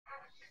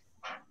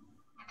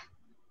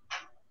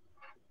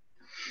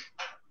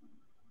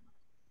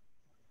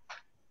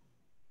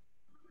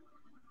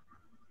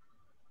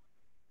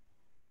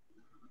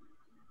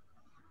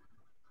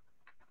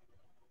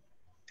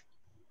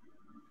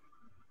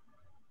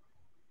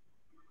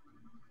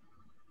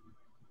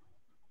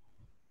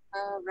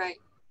right.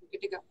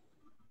 Good to go.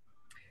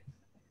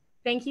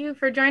 Thank you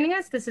for joining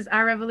us. This is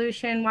Our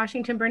Revolution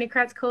Washington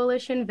Bernie-Kratz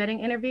Coalition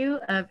vetting interview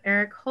of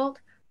Eric Holt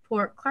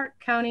for Clark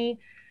County.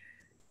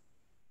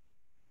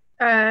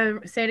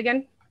 Say it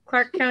again.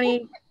 Clark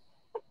County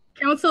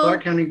Council.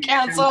 Clark County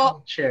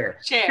Council Chair.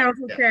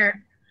 Council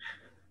Chair.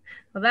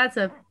 Well, that's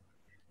a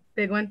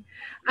big one.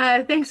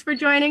 Thanks for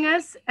joining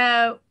us.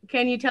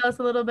 Can you tell us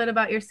a little bit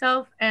about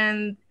yourself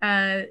and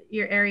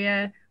your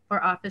area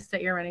or office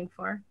that you're running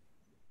for?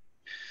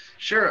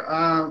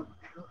 Sure.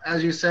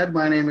 As you said,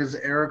 my name is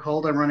Eric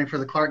Holt. I'm running for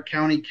the Clark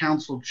County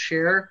Council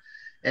Chair,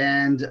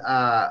 and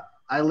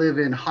I live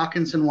in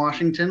Hawkinson,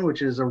 Washington,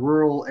 which is a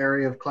rural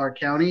area of Clark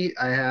County.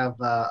 I have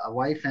a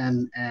wife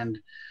and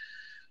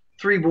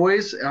 3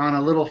 boys on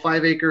a little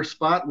 5-acre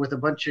spot with a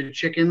bunch of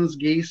chickens,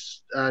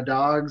 geese,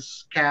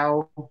 dogs,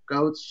 cow,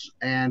 goats,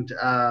 and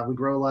we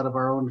grow a lot of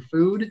our own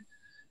food.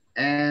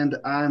 And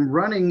I'm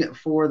running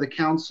for the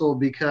council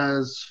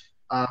because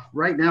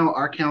right now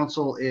our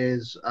council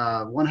is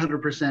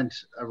 100%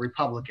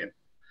 Republican,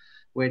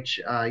 which,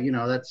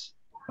 that's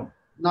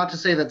not to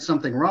say that's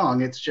something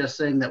wrong. It's just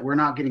saying that we're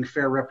not getting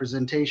fair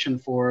representation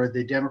for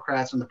the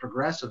Democrats and the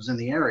progressives in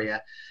the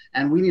area,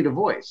 and we need a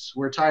voice.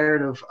 We're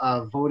tired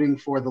of voting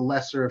for the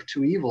lesser of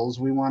 2 evils.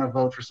 We want to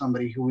vote for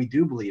somebody who we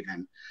do believe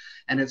in.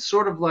 And it's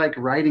sort of like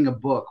writing a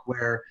book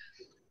where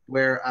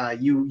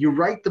you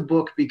write the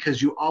book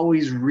because you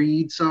always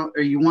read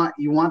you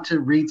want to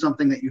read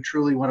something that you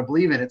truly want to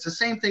believe in. It's the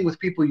same thing with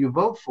people you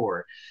vote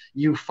for.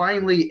 You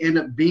finally end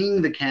up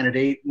being the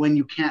candidate when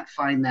you can't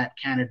find that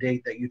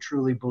candidate that you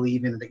truly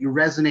believe in, that you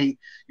resonate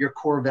your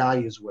core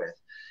values with.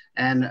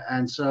 And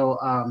so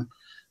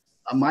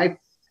my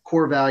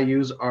core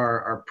values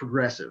are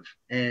progressive,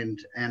 and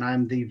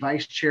I'm the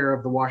vice chair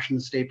of the Washington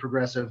State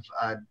Progressive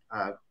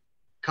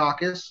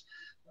Caucus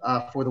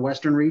for the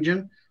Western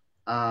region.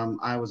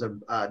 I was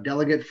a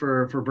delegate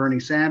for Bernie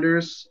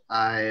Sanders.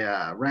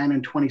 I ran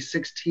in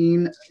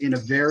 2016 in a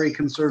very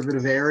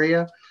conservative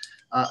area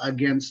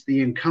against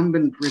the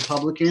incumbent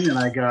Republican, and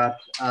I got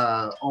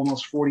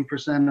almost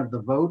 40% of the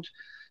vote.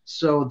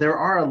 So there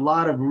are a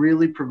lot of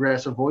really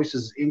progressive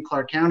voices in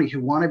Clark County who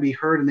want to be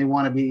heard and they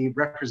want to be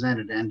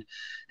represented.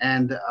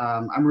 And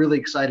I'm really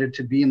excited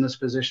to be in this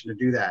position to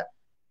do that.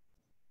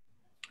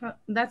 Well,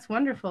 that's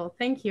wonderful.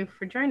 Thank you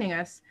for joining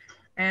us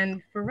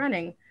and for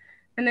running.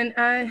 And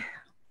then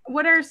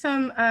what are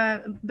some,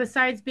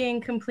 besides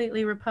being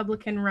completely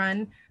Republican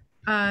run,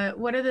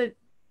 what are the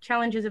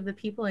challenges of the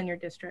people in your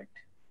district?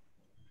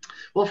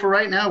 Well, for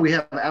right now, we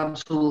have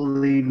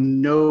absolutely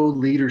no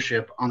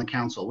leadership on the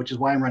council, which is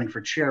why I'm running for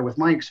chair. With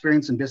my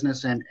experience in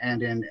business and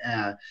in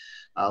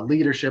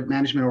leadership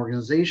management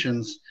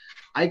organizations,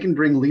 I can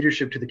bring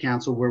leadership to the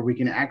council where we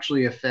can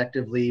actually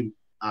effectively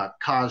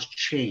cause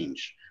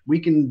change. We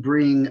can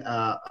bring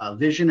a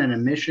vision and a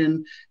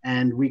mission,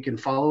 and we can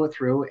follow it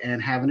through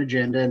and have an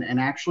agenda and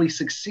actually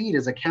succeed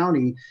as a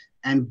county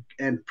and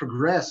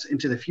progress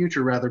into the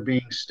future rather than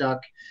being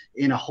stuck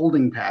in a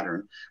holding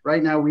pattern.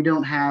 Right now, we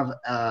don't have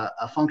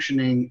a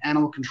functioning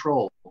animal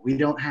control. We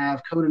don't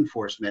have code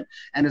enforcement.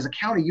 And as a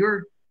county,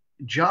 your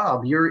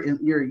job, you're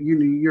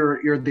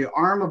the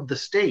arm of the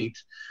state,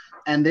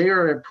 and they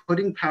are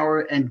putting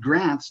power and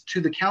grants to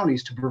the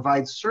counties to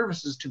provide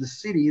services to the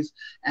cities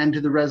and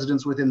to the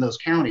residents within those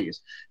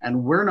counties.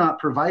 And we're not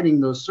providing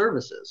those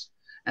services.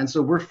 And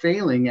so we're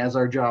failing as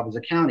our job as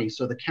a county.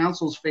 So the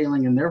council's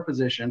failing in their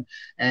position.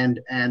 And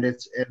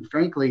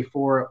frankly,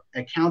 for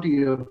a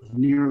county of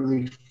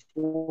nearly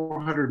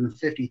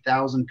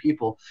 450,000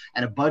 people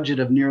and a budget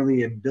of nearly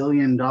 $1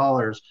 billion,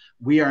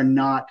 we are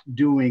not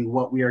doing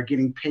what we are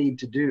getting paid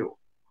to do.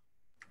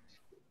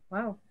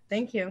 Wow,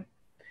 thank you.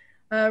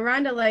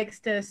 Rhonda likes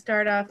to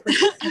start off with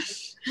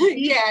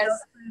yes.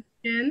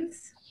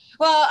 questions.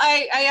 Well,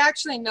 I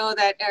actually know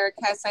that Eric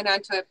has signed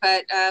on to it,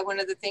 but one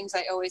of the things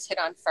I always hit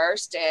on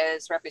first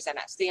is Represent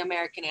Us, the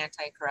American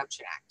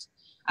Anti-Corruption Act,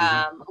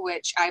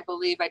 which I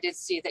believe I did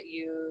see that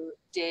you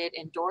did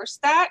endorse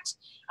that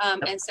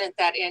and sent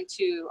that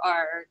into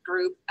our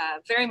group.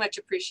 Very much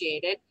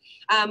appreciated.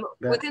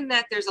 Within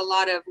that, there's a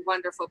lot of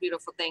wonderful,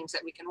 beautiful things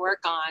that we can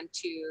work on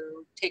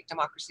to take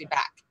democracy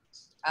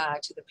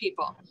back to the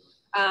people.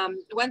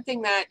 One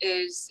thing that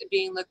is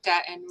being looked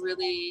at and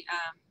really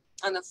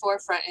on the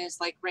forefront is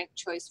like ranked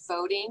choice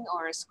voting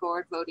or a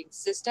scored voting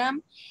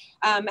system.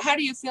 How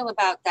do you feel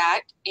about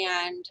that?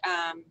 And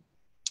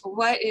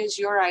what is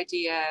your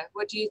idea?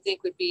 What do you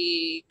think would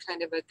be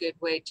kind of a good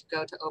way to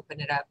go to open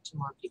it up to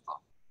more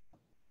people?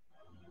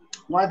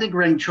 Well, I think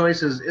ranked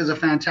choice is a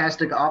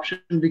fantastic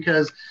option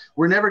because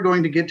we're never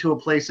going to get to a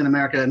place in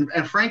America,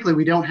 and frankly,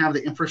 we don't have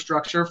the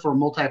infrastructure for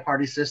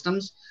multi-party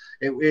systems.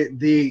 At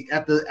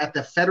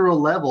the federal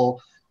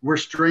level, we're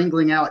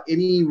strangling out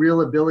any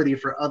real ability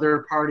for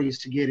other parties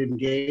to get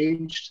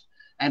engaged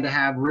and to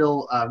have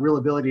real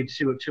ability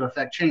to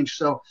affect change.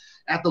 So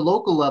at the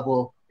local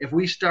level, if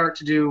we start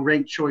to do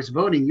ranked choice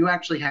voting, you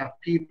actually have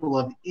people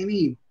of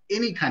any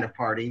kind of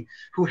party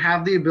who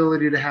have the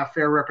ability to have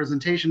fair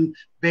representation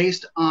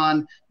based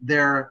on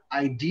their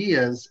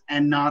ideas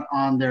and not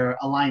on their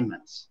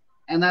alignments.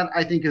 And that,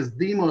 I think, is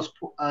the most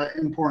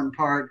important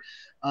part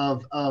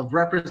of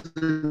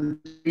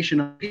representation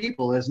of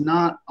people, is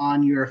not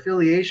on your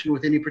affiliation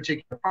with any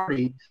particular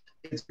party.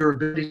 It's your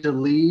ability to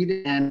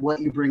lead and what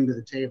you bring to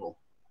the table.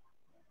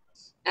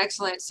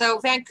 Excellent. So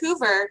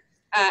Vancouver,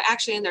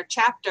 actually in their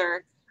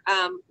chapter,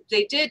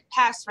 they did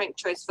pass ranked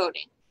choice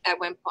voting at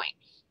one point,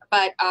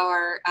 but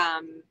our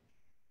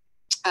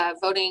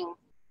voting,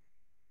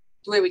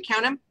 the way we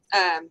count them,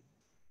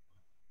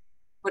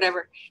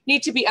 whatever,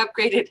 need to be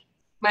upgraded.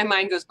 My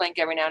mind goes blank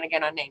every now and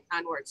again on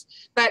words,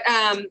 but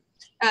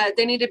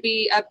they need to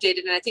be updated,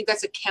 and I think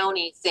that's a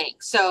county thing.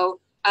 So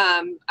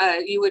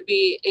you would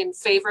be in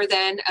favor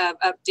then of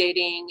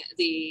updating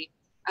the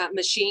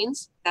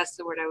machines. That's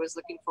the word I was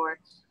looking for.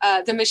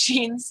 The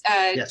machines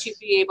Yes. to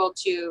be able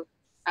to,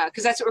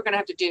 because that's what we're going to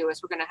have to do,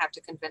 is we're going to have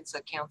to convince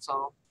the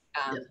council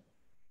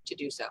to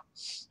do so.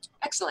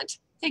 Excellent.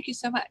 Thank you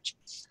so much.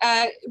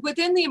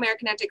 Within the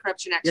American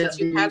Anti-Corruption Act, since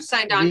you have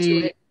signed on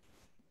to it.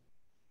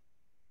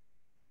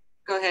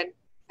 Go ahead.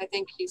 I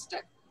think he's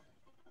stuck.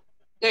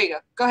 There you go.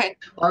 Go ahead.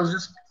 Well, I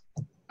was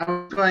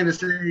going to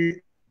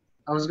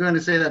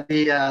say that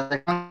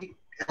the county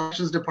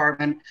elections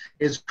department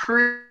is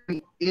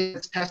currently in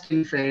its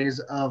testing phase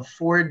of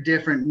 4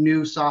 different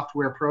new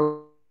software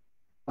programs.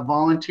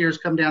 Volunteers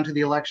come down to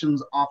the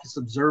elections office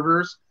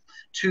observers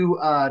to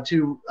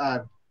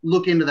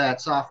look into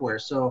that software.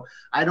 So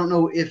I don't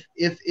know if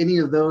any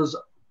of those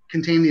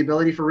contain the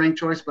ability for ranked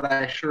choice, but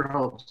I sure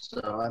hope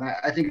so. And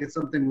I think it's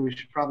something we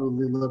should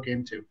probably look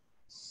into.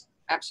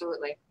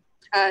 Absolutely.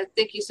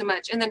 Thank you so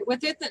much. And then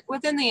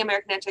within the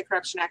American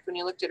Anti-Corruption Act, when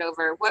you looked it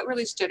over, what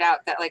really stood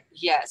out that, like,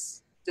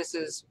 yes, this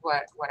is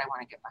what I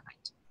want to get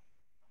behind?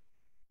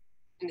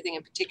 Anything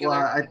in particular?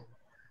 Well,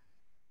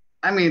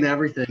 I mean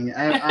everything.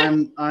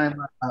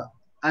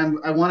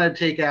 I want to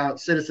take out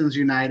Citizens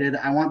United.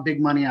 I want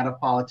big money out of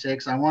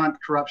politics. I want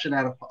corruption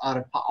out of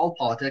all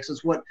politics.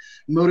 It's what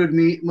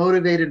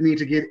motivated me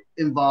to get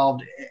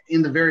involved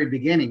in the very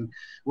beginning,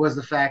 was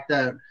the fact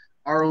that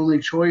our only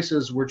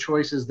choices were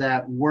choices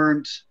that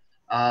weren't,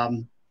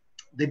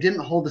 they didn't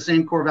hold the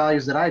same core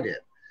values that I did.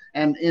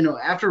 And, you know,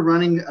 after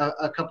running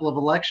a couple of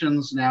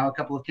elections now, a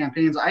couple of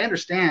campaigns, I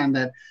understand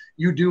that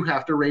you do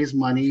have to raise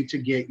money to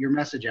get your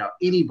message out.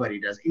 Anybody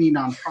does, any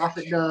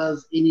nonprofit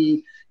does,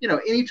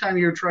 anytime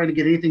you're trying to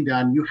get anything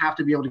done, you have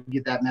to be able to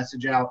get that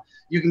message out.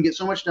 You can get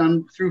so much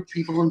done through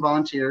people and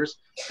volunteers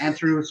and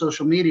through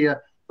social media,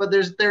 but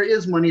there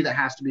is money that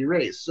has to be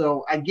raised.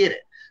 So I get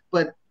it,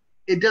 but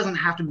it doesn't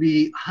have to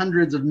be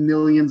hundreds of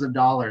millions of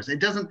dollars. It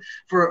doesn't,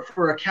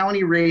 for a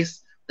county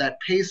race that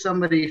pays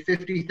somebody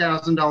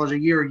 $50,000 a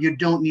year, you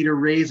don't need to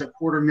raise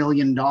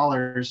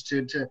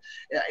 $250,000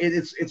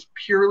 it's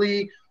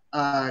purely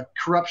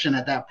corruption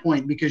at that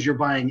point, because you're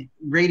buying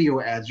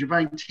radio ads, you're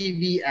buying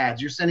TV ads,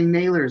 you're sending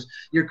mailers,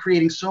 you're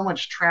creating so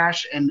much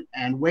trash and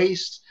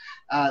waste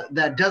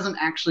that doesn't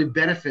actually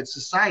benefit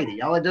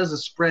society. All it does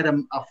is spread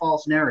a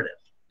false narrative.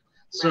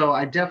 So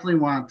I definitely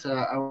want,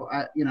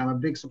 I'm a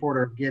big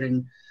supporter of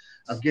getting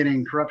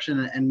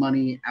corruption and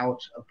money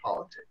out of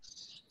politics.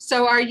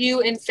 So are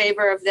you in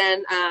favor of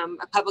then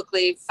a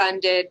publicly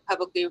funded,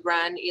 publicly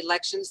run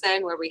elections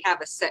then, where we have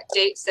a set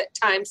date, set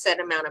time, set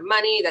amount of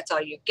money, that's all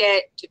you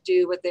get to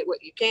do with it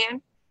what you can?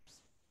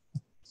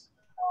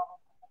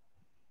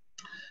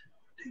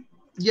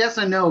 Yes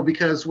and no,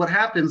 because what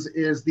happens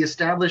is the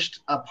established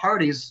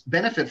parties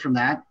benefit from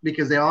that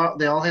because they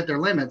all hit their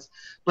limits.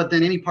 But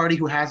then any party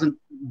who hasn't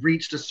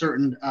reached a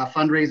certain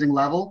fundraising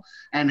level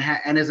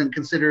and isn't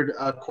considered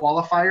a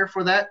qualifier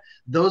for that,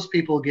 those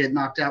people get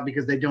knocked out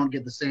because they don't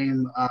get the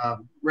same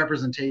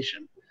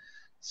representation.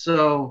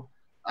 So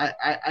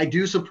I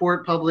do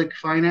support public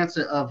finance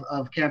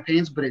of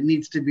campaigns, but it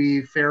needs to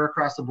be fair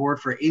across the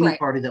board for any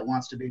party that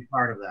wants to be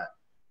part of that.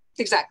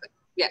 Exactly.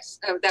 Yes,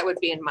 that would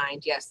be in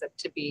mind. Yes, that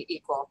to be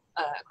equal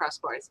across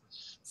boards.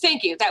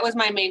 Thank you. That was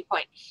my main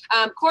point.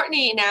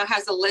 Courtney now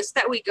has a list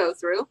that we go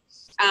through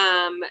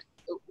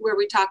where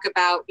we talk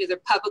about either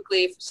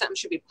publicly, something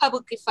should be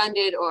publicly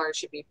funded or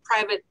should be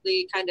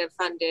privately kind of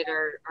funded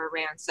or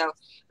ran. So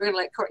we're going to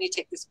let Courtney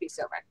take this piece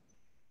over.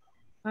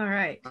 All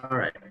right. All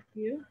right. Thank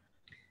you.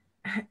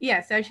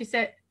 Yes, as she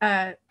said,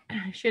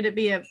 should it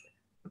be a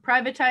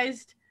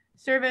privatized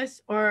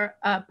service or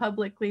a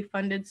publicly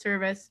funded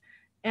service,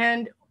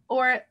 and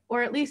or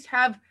at least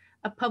have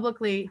a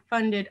publicly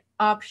funded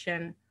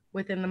option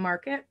within the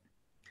market?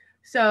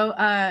 So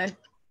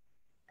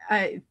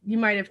you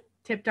might have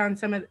tipped on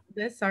some of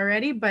this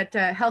already, but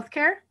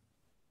healthcare?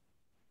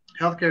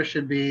 Healthcare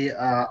should be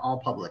all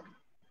public.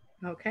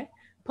 Okay.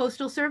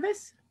 Postal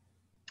service?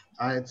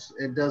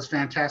 It does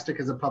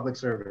fantastic as a public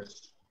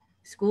service.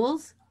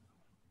 Schools?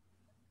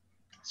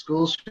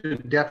 Schools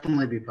should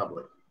definitely be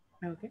public.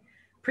 Okay.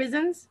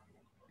 Prisons?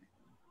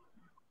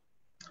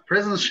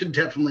 Prisons should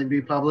definitely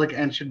be public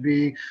and should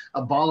be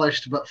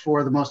abolished, but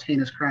for the most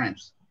heinous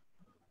crimes.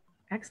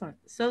 Excellent.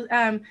 So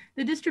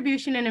the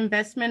distribution and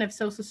investment of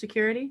Social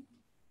Security?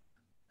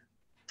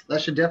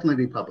 That should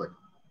definitely be public.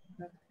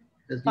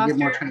 As you get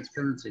more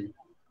transparency.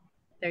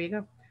 There you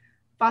go.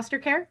 Foster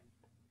care?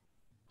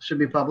 Should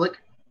be public.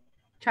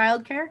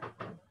 Childcare?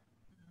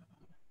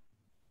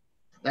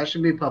 That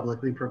should be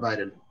publicly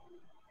provided.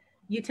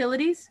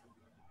 Utilities?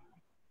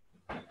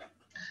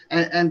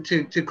 And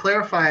to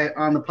clarify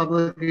on the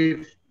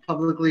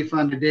publicly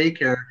funded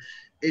daycare,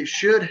 it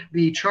should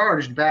be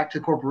charged back to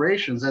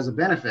corporations as a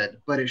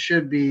benefit, but it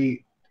should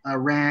be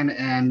ran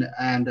and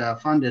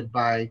funded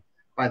by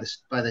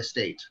the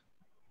state.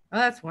 Oh,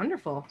 that's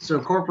wonderful.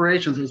 So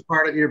corporations, as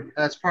part of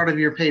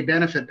your pay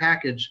benefit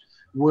package,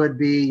 would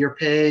be your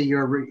pay,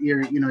 your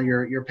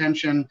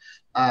pension,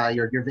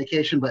 your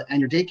vacation, and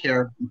your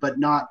daycare, but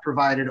not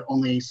provided,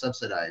 only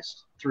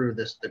subsidized through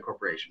the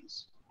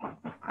corporations.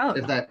 Oh,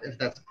 if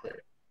that's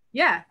clear.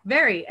 Yeah,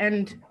 very,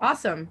 and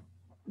awesome.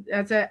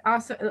 That's a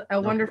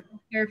wonderful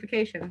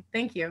clarification.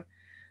 Thank you.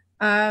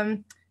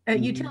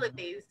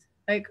 Utilities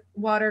like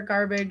water,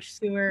 garbage,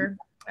 sewer,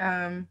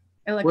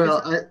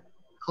 electricity.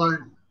 Well,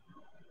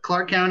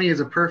 Clark County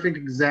is a perfect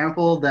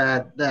example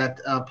that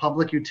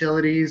public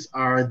utilities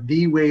are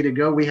the way to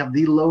go. We have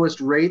the lowest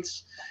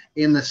rates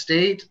in the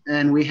state,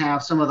 and we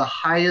have some of the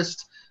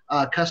highest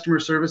customer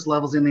service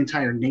levels in the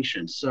entire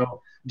nation.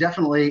 So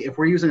definitely, if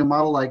we're using a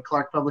model like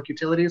Clark Public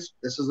Utilities,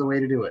 this is the way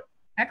to do it.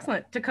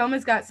 Excellent.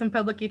 Tacoma's got some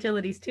public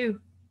utilities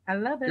too. I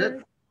love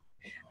it.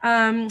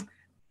 Good.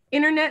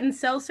 Internet and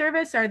cell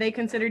service, are they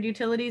considered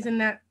utilities in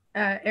that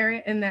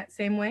area in that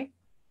same way?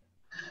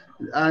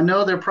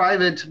 No, they're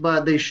private,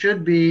 but they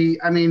should be.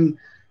 I mean,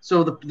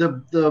 so the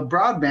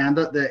broadband,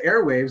 the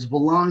airwaves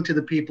belong to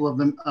the people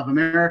of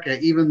America,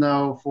 even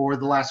though for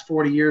the last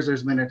 40 years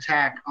there's been an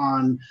attack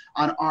on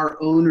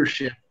our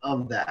ownership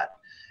of that.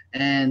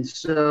 And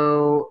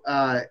so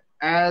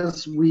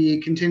as we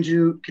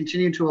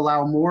continue to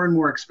allow more and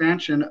more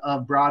expansion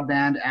of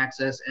broadband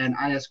access and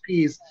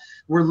ISPs,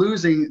 we're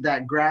losing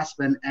that grasp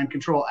and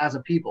control as a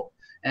people.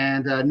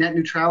 And net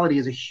neutrality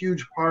is a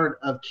huge part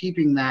of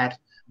keeping that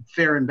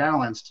fair and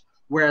balanced,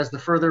 whereas the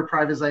further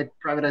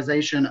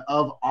privatization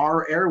of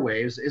our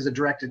airwaves is a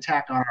direct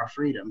attack on our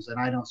freedoms, and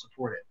I don't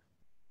support it.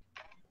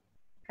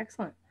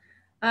 Excellent.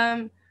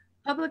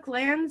 Public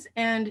lands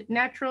and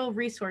natural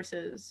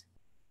resources.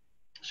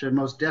 Should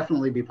most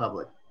definitely be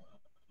public.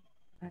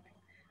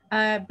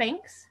 Okay.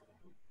 Banks?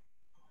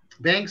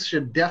 Banks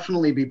should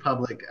definitely be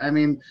public. I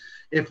mean,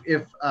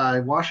 if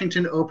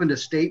Washington opened a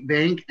state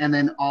bank and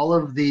then all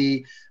of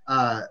the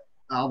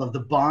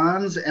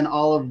bonds and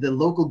all of the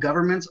local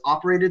governments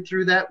operated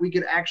through that, we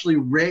could actually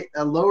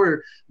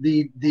lower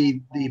the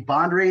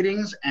bond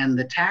ratings and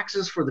the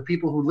taxes for the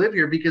people who live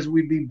here, because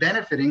we'd be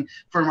benefiting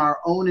from our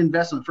own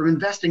investment, from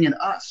investing in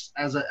us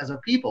as a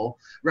people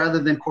rather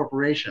than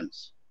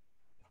corporations.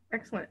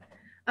 Excellent.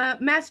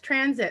 Mass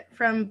transit,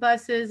 from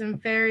buses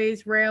and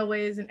ferries,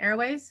 railways and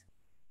airways?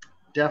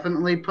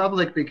 Definitely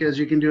public, because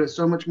you can do it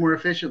so much more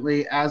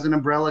efficiently as an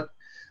umbrella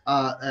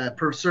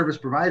per service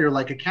provider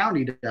like a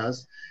county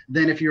does,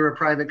 than if you're a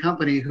private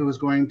company who is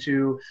going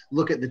to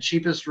look at the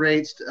cheapest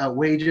rates,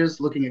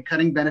 wages, looking at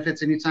cutting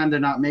benefits anytime they're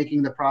not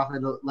making the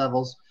profit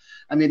levels.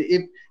 I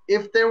mean,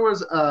 if there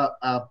was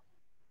a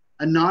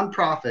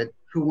nonprofit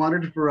who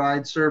wanted to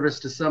provide service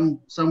to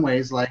some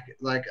ways, like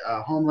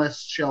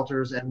homeless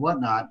shelters and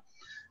whatnot,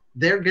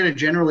 they're going to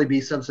generally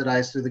be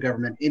subsidized through the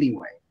government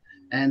anyway.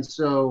 And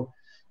so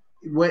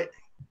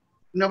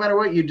no matter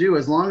what you do,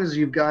 as long as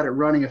you've got it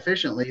running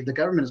efficiently, the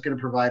government is going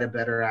to provide a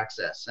better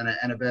access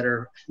and a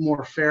better,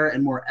 more fair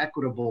and more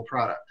equitable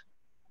product.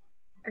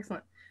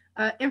 Excellent.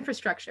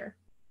 Infrastructure.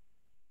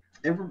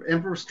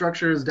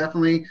 Infrastructure is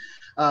definitely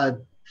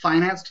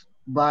financed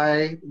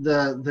by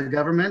the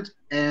government.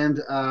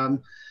 And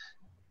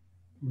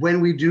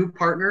when we do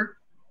partner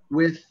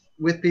with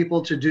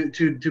people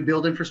to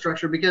build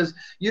infrastructure, because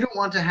you don't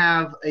want to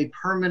have a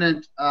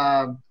permanent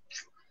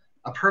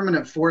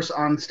force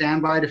on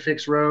standby to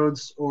fix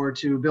roads or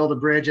to build a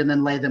bridge and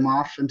then lay them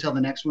off until the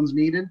next one's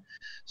needed.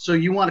 So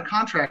you want to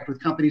contract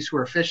with companies who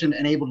are efficient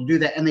and able to do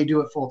that, and they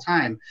do it full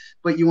time.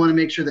 But you want to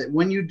make sure that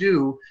when you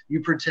do, you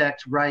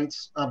protect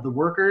rights of the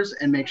workers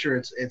and make sure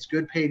it's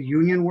good paid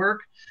union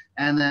work,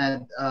 and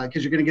that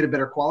because you're going to get a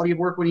better quality of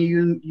work when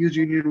you use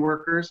union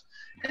workers.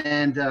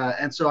 And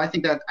so I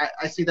think that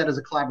I see that as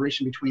a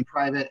collaboration between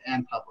private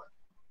and public.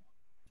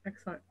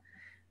 Excellent.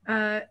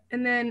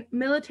 And then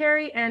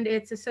military and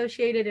its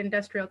associated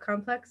industrial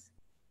complex.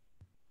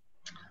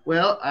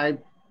 Well, I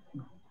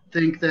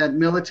think that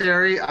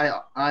military,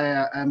 I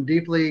am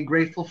deeply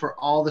grateful for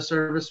all the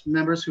service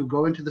members who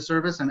go into the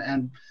service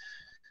and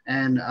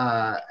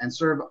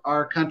serve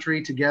our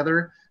country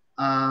together.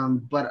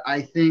 But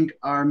I think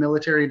our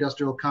military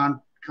industrial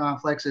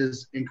complex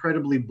is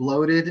incredibly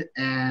bloated,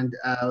 and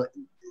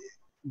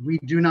we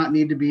do not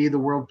need to be the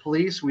world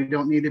police. We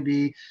don't need to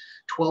be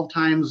 12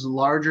 times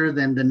larger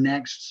than the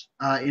next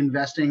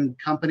investing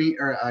company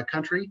or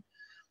country.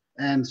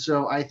 And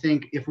so I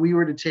think if we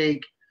were to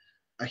take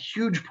a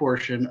huge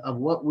portion of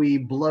what we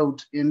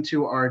bloat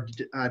into our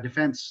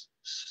defense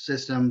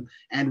system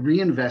and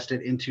reinvest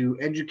it into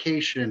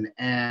education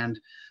and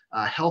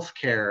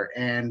healthcare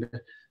and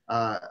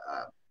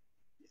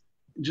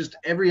just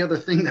every other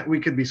thing that we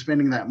could be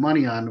spending that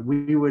money on,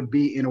 we would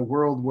be in a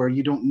world where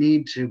you don't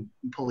need to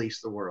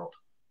police the world.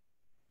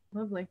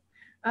 Lovely.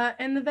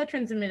 And the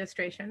Veterans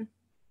Administration.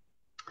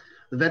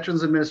 The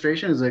Veterans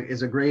Administration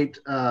is a great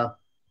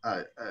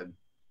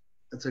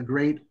it's a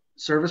great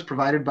service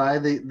provided by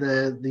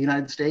the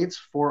United States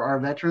for our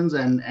veterans,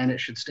 and it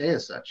should stay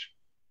as such.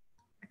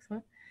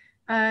 Excellent.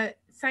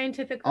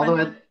 Scientific Although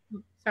funding.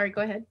 Sorry,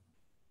 go ahead.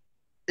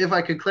 If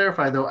I could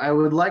clarify, though, I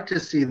would like to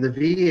see the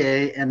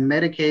VA and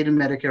Medicaid and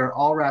Medicare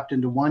all wrapped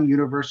into one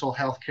universal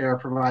health care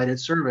provided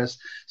service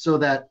so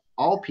that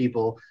all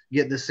people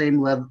get the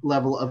same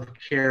level of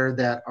care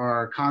that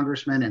our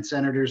congressmen and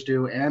senators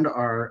do, and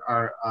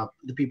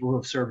the people who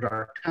have served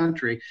our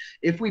country.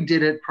 If we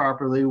did it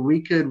properly,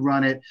 we could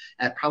run it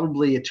at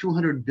probably a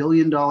 $200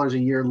 billion a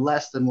year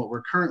less than what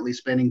we're currently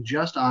spending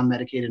just on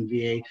Medicaid and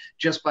VA,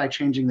 just by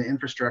changing the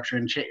infrastructure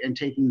and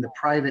taking the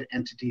private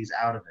entities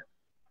out of it.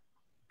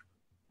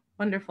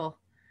 Wonderful.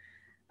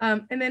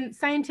 And then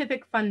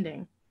scientific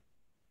funding.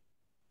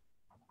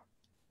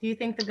 Do you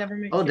think the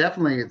government? Oh,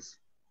 definitely.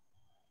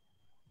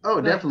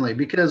 Definitely,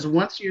 because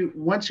once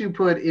you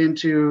put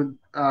into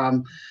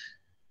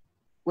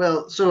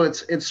well, so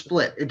it's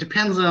split. It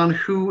depends on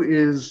who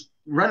is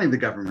running the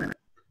government.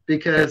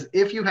 Because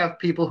if you have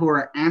people who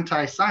are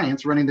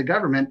anti-science running the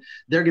government,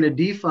 they're going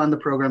to defund the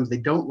programs they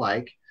don't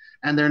like,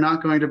 and they're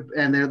not going to,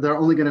 and they're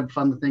only going to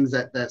fund the things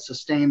that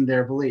sustain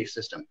their belief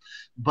system.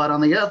 But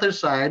on the other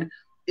side,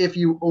 if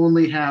you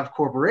only have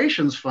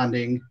corporations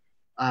funding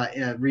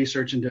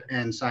research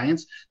and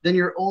science, then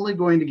you're only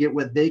going to get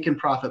what they can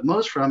profit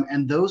most from,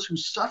 and those who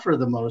suffer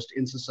the most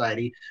in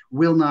society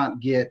will not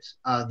get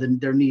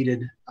their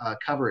needed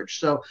coverage.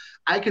 So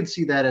I could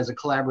see that as a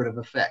collaborative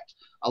effect.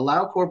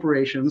 Allow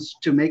corporations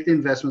to make the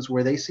investments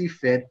where they see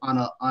fit on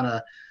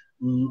a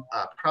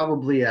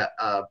probably a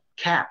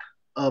cap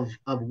of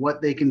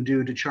what they can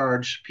do to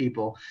charge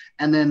people,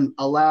 and then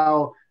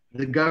allow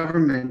the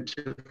government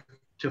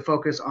to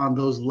focus on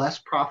those less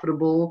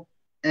profitable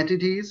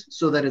entities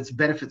so that it's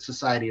benefits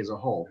society as a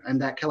whole.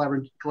 And that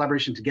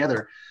collaboration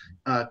together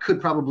could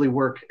probably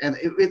work. And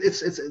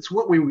it's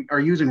what we are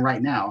using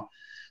right now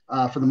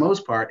for the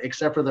most part,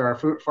 except for that our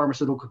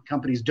pharmaceutical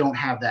companies don't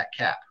have that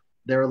cap.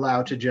 They're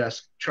allowed to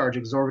just charge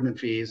exorbitant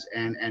fees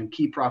and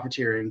keep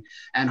profiteering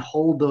and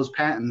hold those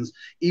patents,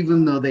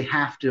 even though they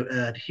have to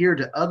adhere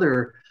to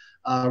other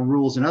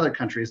rules in other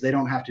countries. They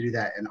don't have to do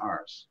that in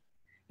ours.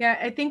 Yeah,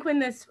 I think when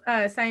this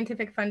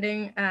scientific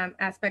funding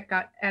aspect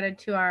got added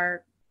to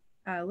our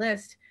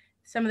list,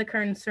 some of the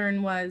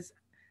concern was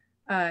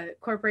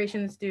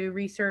corporations do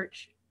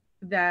research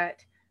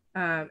that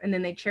and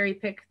then they cherry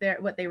pick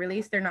what they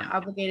release. They're not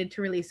obligated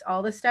to release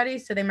all the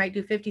studies. So they might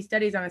do 50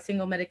 studies on a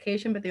single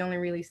medication, but they only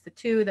release the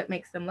 2 that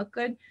makes them look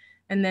good.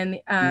 And then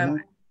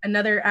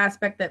another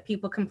aspect that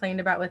people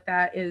complained about with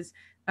that is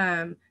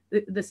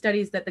the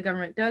studies that the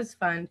government does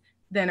fund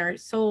then are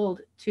sold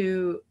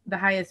to the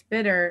highest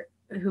bidder,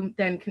 who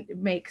then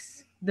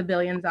makes the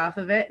billions off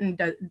of it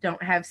and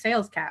don't have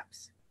sales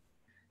caps.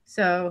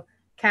 So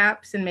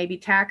caps and maybe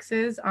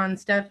taxes on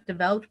stuff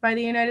developed by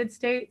the United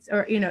States,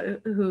 or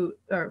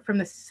or from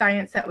the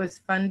science that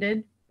was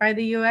funded by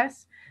the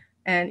U.S.,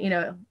 and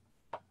a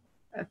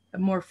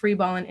more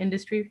freeballing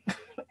industry,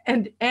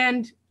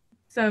 and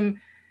some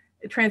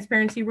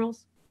transparency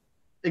rules.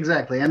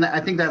 Exactly, and I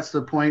think that's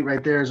the point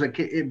right there. Is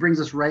it brings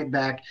us right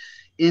back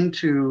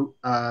into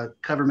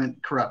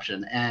government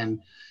corruption and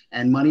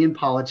money in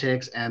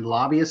politics and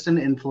lobbyists and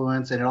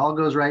influence, and it all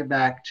goes right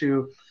back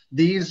to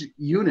these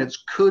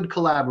units could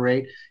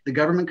collaborate. The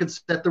government could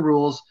set the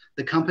rules.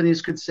 The companies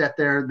could set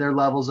their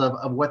levels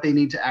of what they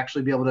need to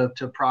actually be able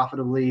to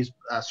profitably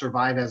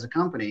survive as a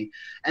company.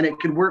 And it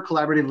could work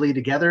collaboratively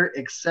together,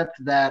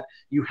 except that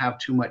you have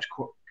too much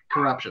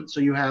corruption.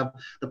 So you have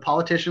the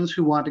politicians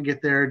who want to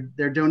get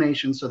their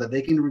donations so that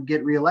they can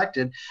get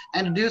reelected.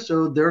 And to do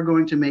so, they're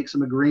going to make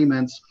some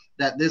agreements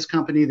that this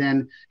company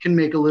then can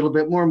make a little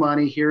bit more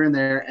money here and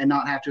there and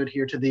not have to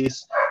adhere to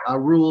these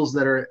rules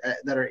that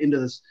are into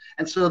this.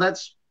 And so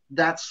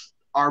that's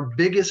our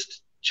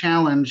biggest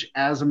challenge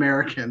as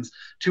Americans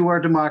to our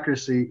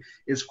democracy,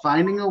 is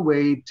finding a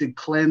way to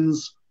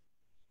cleanse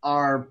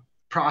our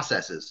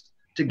processes,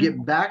 to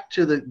get back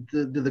to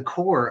the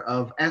core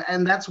of,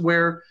 and that's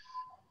where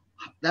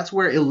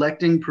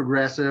electing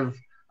progressive,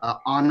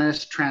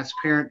 honest,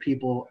 transparent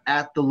people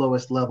at the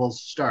lowest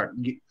levels start.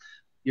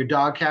 Your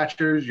dog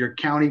catchers, your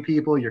county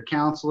people, your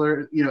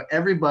counselor,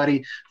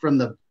 everybody from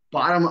the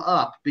bottom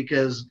up,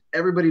 because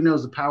everybody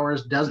knows the power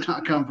does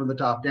not come from the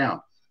top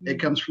down. It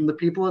comes from the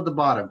people at the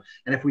bottom.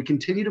 And if we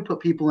continue to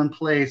put people in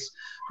place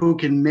who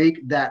can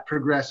make that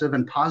progressive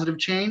and positive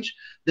change,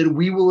 then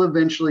we will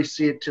eventually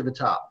see it to the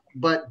top.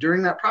 But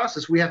during that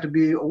process, we have to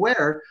be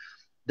aware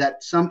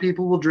that some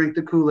people will drink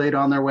the Kool-Aid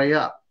on their way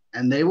up,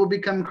 and they will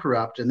become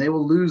corrupt, and they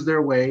will lose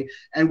their way,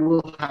 and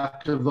we'll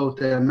have to vote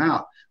them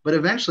out. But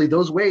eventually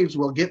those waves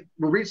will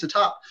reach the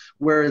top,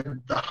 where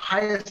the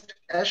highest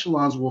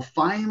echelons will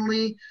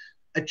finally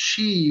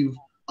achieve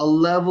a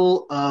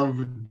level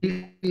of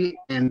dignity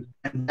and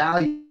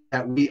value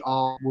that we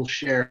all will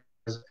share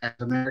as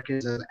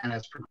Americans and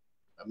as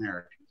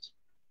Americans.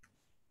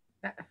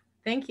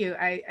 Thank you.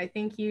 I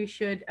think you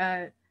should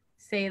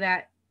say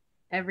that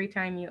every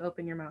time you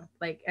open your mouth.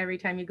 Like every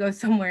time you go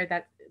somewhere,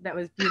 that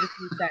was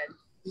beautifully said.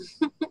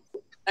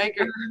 I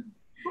agree.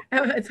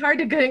 It's hard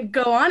to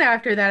go on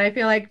after that. I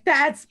feel like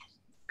that's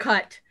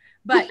cut.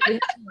 But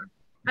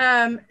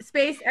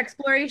space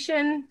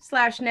exploration /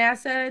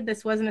 NASA.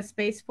 This wasn't a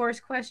Space Force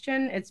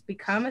question. It's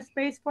become a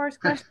Space Force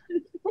question.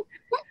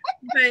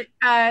 But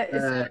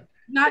so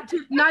not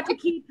to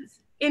keep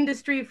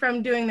industry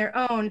from doing their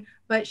own,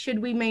 but should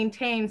we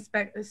maintain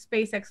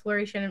space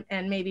exploration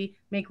and maybe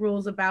make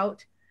rules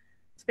about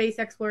space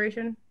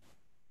exploration?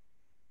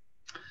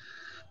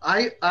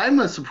 I'm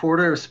a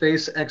supporter of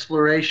space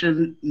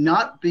exploration,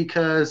 not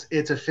because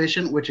it's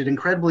efficient, which it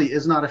incredibly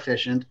is not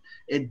efficient.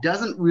 It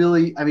doesn't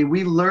really, I mean,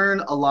 we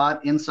learn a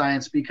lot in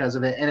science because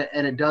of it,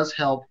 and it does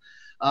help,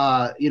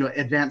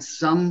 advance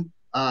some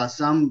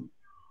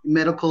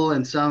medical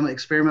and some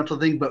experimental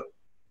thing. But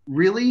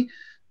really,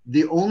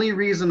 the only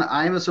reason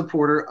I'm a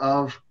supporter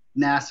of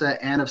NASA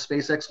and of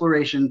space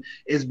exploration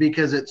is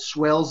because it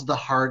swells the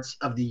hearts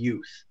of the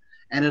youth.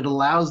 And it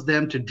allows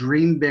them to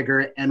dream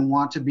bigger and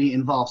want to be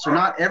involved. So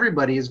not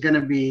everybody is going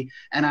to be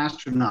an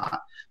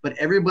astronaut, but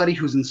everybody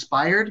who's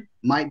inspired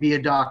might be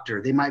a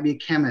doctor. They might be a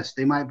chemist.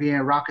 They might be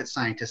a rocket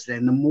scientist.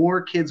 And the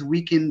more kids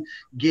we can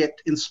get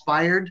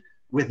inspired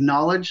with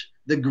knowledge,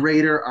 the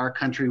greater our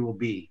country will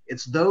be.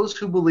 It's those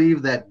who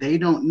believe that they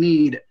don't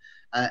need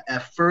a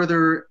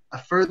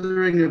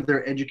furthering of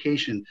their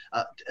education,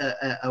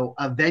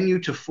 a venue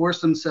to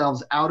force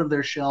themselves out of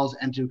their shells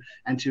and to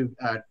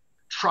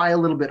try a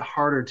little bit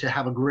harder to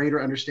have a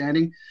greater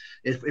understanding.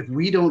 If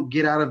we don't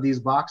get out of these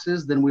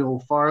boxes, then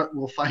we'll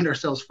find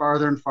ourselves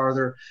farther and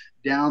farther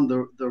down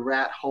the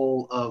rat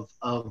hole of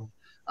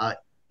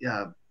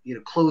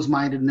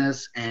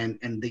closed-mindedness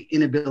and the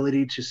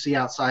inability to see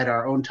outside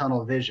our own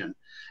tunnel vision.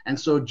 And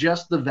so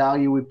just the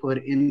value we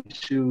put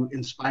into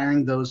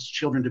inspiring those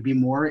children to be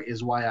more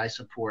is why I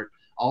support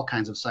all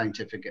kinds of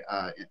scientific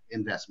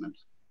investment.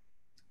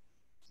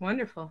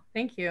 Wonderful,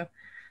 thank you.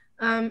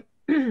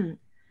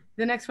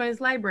 The next one is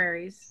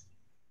libraries.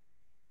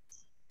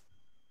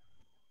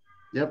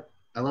 Yep,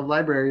 I love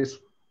libraries.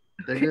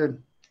 They're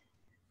good.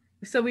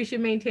 So we should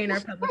maintain our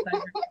public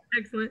library.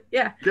 Excellent.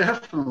 Yeah.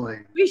 Definitely.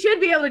 We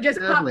should be able to just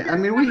definitely. I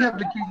mean, we have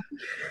to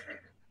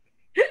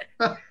keep.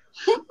 I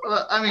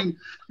mean,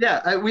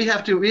 yeah, we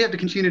have to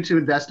continue to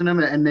invest in them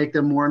and make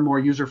them more and more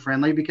user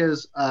friendly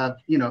because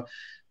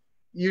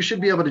you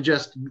should be able to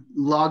just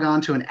log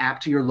on to an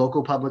app to your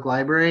local public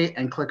library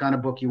and click on a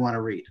book you want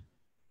to read.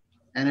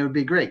 And it would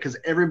be great because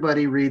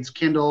everybody reads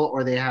Kindle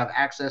or they have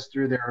access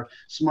through their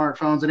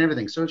smartphones and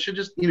everything. So it should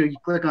just, you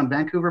click on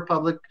Vancouver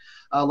Public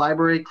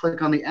Library,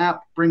 click on the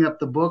app, bring up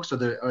the books or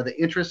the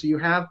interests you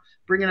have,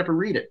 bring it up and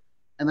read it.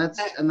 And that's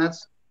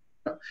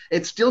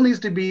it still needs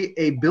to be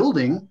a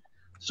building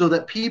so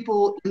that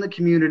people in the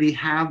community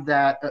have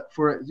that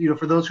for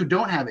those who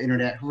don't have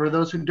internet, for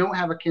those who don't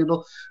have a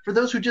Kindle, for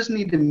those who just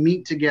need to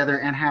meet together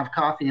and have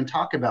coffee and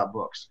talk about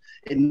books.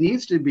 It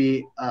needs to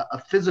be a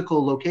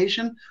physical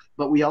location,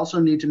 but we also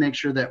need to make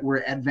sure that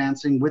we're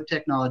advancing with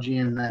technology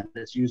and that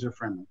it's user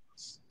friendly.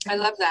 I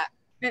love that.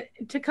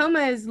 Tacoma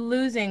is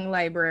losing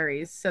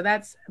libraries. So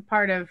that's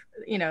part of,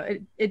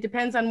 it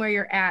depends on where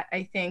you're at,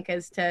 I think,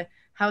 as to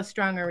how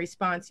strong a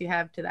response you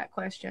have to that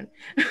question.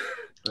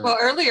 Well,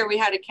 earlier we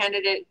had a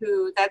candidate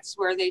who that's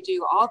where they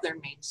do all their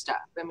main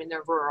stuff. I mean,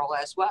 they're rural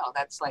as well.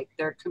 That's like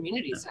their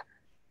community center.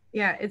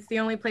 Yeah, it's the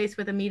only place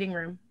with a meeting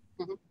room.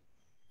 Mm-hmm.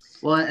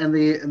 Well, and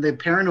the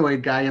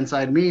paranoid guy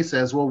inside me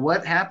says, well,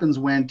 what happens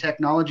when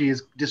technology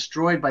is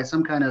destroyed by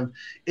some kind of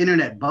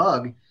internet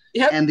bug?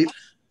 Yep. And we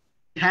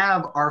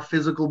have our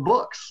physical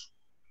books?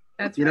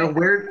 That's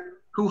right.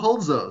 Who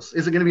holds those?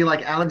 Is it going to be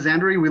like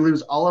Alexandria? We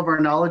lose all of our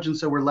knowledge and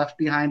so we're left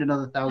behind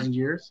another 1,000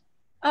 years?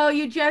 Oh,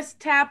 you just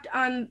tapped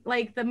on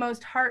like the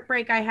most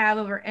heartbreak I have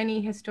over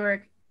any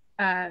historic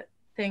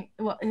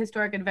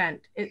historic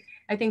event.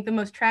 I think the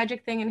most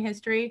tragic thing in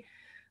history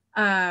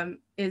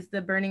is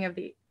the burning of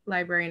the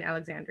library in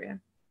Alexandria.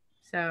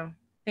 So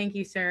thank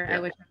you, sir. Yeah. I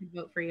wish I could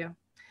vote for you.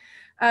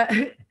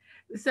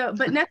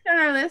 But next on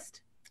our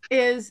list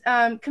is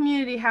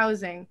community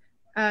housing,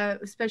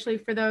 especially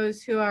for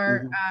those who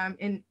are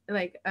in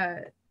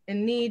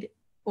need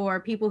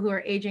or people who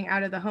are aging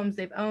out of the homes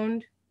they've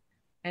owned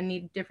and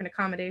need different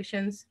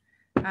accommodations,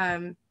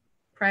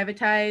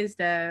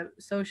 privatized,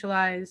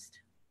 socialized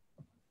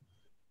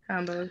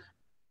combos.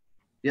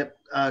 Yep.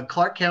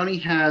 Clark County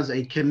has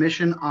a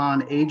commission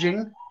on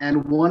aging,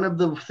 and one of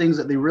the things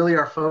that they really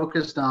are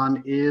focused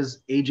on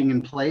is aging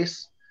in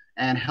place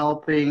and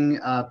helping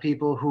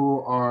people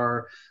who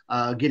are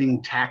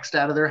getting taxed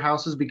out of their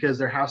houses because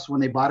their house,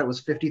 when they bought it,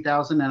 was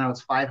 $50,000, and now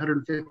it's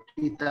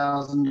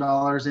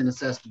 $550,000 in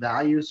assessed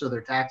value. So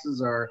their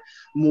taxes are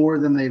more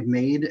than they've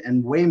made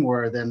and way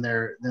more than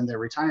their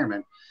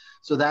retirement.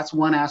 So that's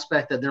one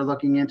aspect that they're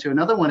looking into.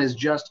 Another one is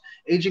just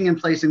aging in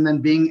place and then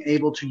being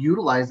able to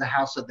utilize the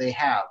house that they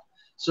have.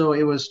 So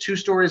it was 2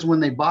 stories when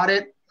they bought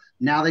it.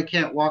 Now they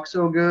can't walk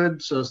so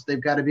good, so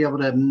they've got to be able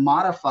to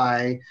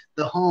modify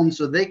the home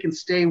so they can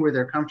stay where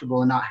they're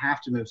comfortable and not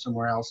have to move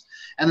somewhere else.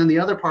 And then the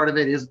other part of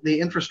it is the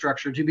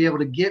infrastructure to be able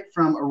to get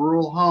from a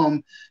rural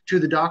home to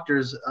the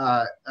doctors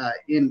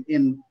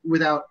in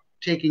without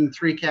taking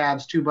 3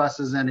 cabs, 2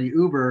 buses, and a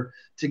Uber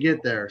to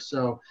get there.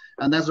 So,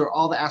 and those are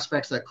all the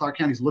aspects that Clark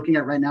County is looking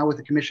at right now with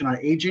the Commission on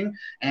Aging,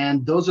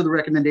 and those are the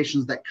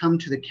recommendations that come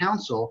to the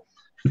council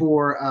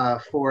for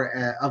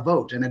a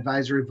vote, an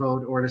advisory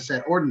vote, or to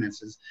set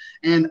ordinances.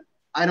 And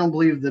I don't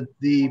believe that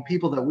the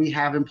people that we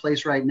have in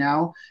place right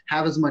now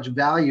have as much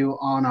value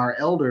on our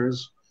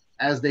elders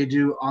as they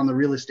do on the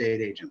real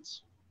estate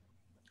agents.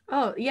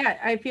 Oh, yeah.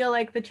 I feel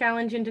like the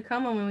challenge in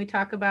Tacoma, when we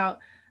talk about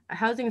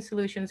housing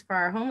solutions for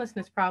our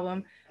homelessness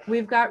problem,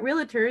 we've got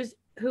realtors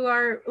who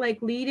are like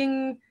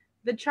leading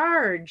the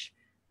charge.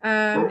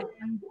 And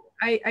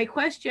I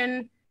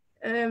question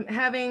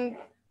having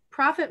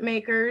profit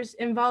makers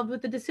involved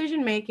with the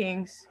decision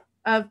makings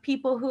of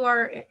people who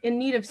are in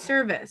need of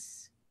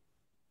service.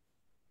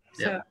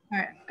 So, all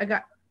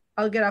right,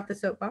 I'll get off the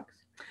soapbox.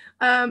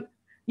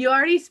 You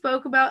already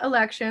spoke about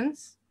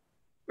elections,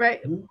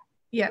 right? Mm-hmm.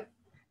 Yeah.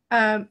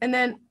 And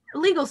then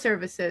legal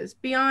services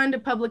beyond a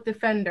public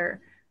defender.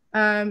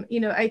 You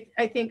know,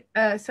 I think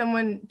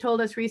someone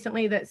told us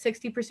recently that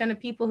 60% of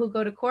people who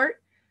go to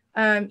court,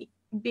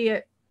 be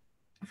it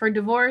for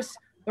divorce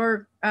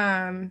or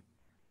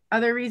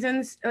other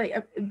reasons,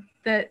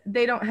 that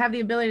they don't have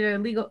the ability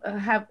to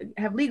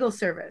have legal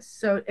service.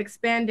 So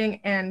expanding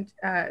and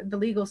the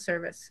legal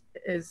service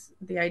is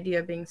the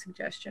idea being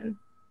suggestion.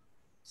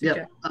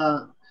 Yeah.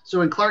 So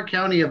in Clark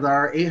County, of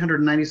our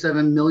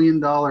 $897 million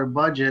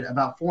budget,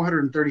 about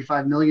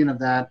 $435 million of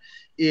that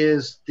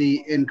is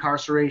the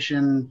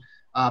incarceration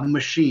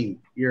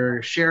machine.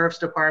 Your sheriff's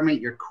department,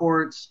 your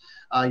courts,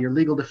 your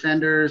legal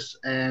defenders,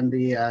 and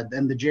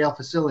the jail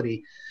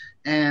facility.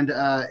 And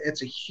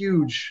it's a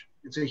huge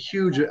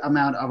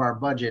amount of our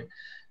budget.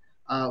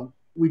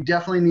 We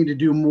definitely need to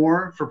do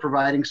more for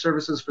providing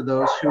services for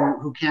those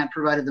who can't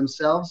provide it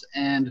themselves.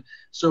 And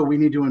so we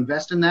need to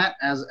invest in that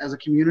as a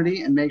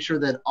community and make sure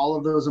that all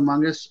of those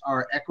among us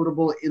are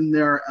equitable in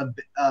their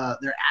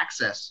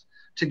access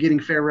to getting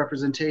fair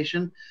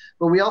representation.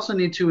 But we also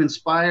need to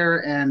inspire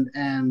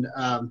and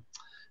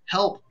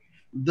help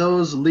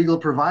those legal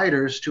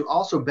providers to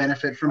also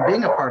benefit from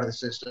being a part of the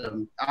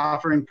system,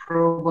 offering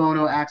pro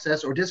bono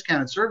access or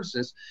discounted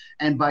services.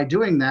 And by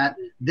doing that,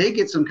 they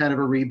get some kind of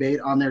a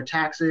rebate on their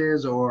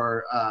taxes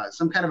or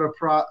some kind of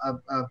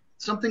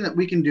something that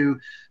we can do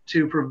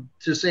to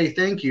say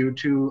thank you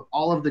to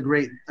all of the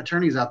great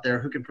attorneys out there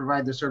who can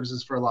provide their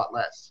services for a lot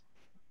less.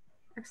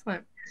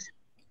 Excellent.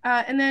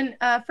 And then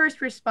first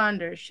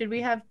responders. Should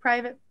we have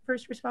private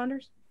first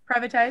responders?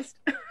 Privatized?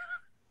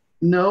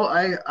 No,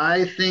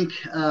 I think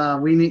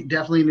we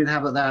definitely need to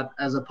have that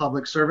as a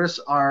public service.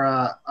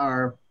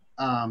 Our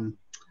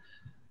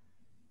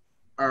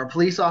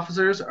police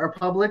officers are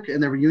public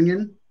in their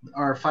union.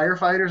 Our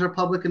firefighters are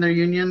public in their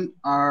union.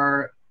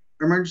 Our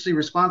emergency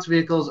response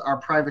vehicles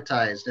are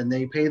privatized, and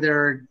they pay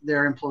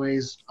their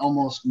employees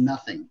almost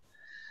nothing.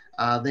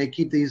 They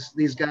keep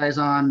these guys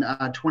on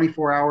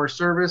 24-hour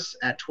service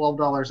at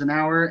 $12 an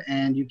hour,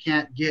 and you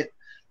can't get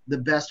the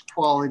best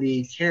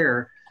quality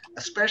care,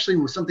 especially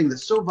with something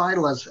that's so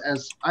vital as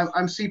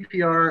I'm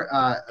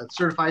CPR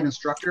certified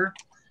instructor.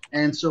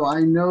 And so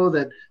I know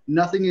that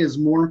nothing is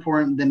more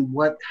important than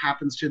what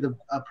happens to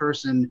a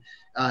person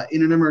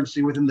in an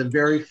emergency within the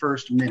very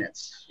first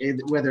minutes,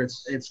 whether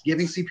it's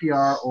giving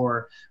CPR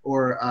or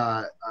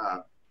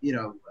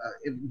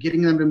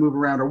getting them to move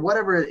around or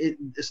whatever,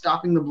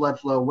 stopping the blood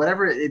flow,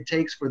 whatever it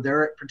takes for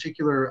their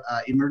particular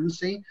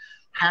emergency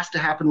has to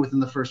happen within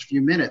the first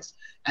few minutes.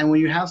 And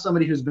when you have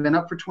somebody who's been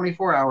up for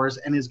 24 hours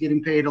and is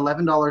getting paid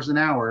 $11 an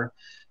hour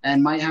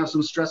and might have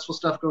some stressful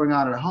stuff going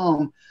on at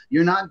home,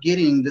 you're not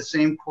getting the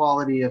same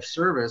quality of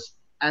service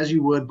as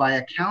you would by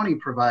a county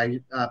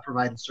provided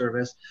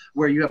service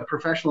where you have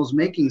professionals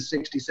making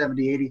 $60,000,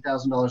 $70,000,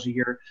 $80,000 a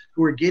year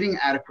who are getting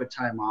adequate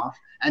time off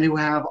and who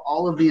have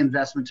all of the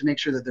investment to make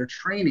sure that their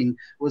training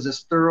was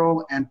as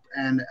thorough and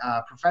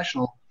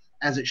professional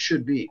as it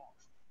should be.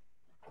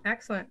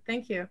 Excellent,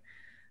 thank you.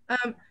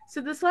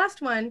 So this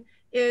last one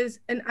is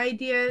an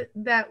idea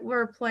that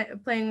we're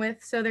playing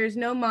with. So there's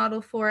no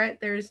model for it.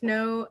 There's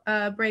no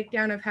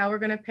breakdown of how we're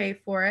going to pay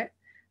for it.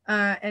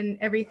 And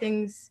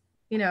everything's,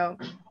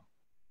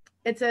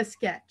 it's a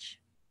sketch.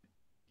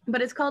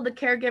 But it's called the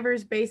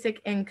caregiver's basic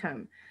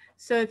income.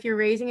 So if you're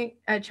raising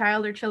a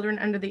child or children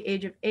under the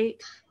age of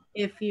 8,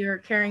 if you're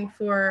caring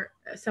for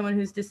someone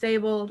who's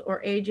disabled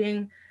or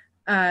aging,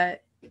 so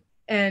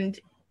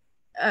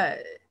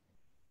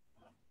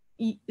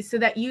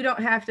that you don't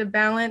have to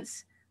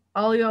balance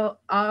all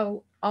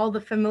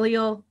the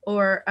familial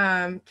or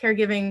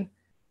caregiving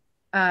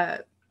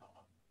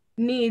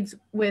needs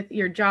with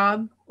your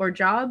job or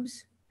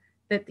jobs,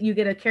 that you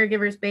get a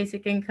caregiver's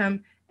basic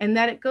income, and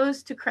that it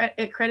goes to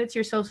it credits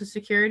your Social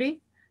Security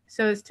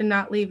so as to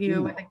not leave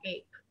you with a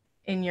gape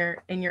in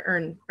your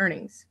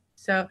earnings.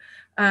 So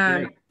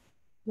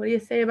what do you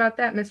say about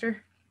that,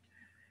 mister?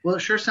 Well, it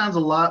sure sounds a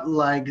lot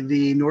like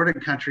the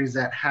Nordic countries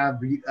that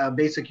have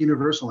basic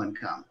universal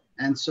income.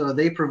 And so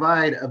they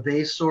provide a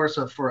base source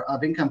of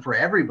income for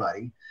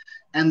everybody.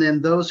 And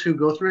then those who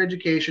go through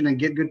education and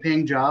get good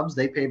paying jobs,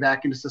 they pay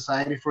back into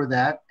society for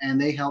that. And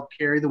they help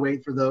carry the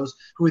weight for those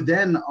who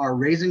then are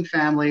raising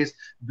families,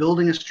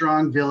 building a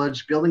strong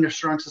village, building a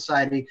strong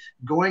society,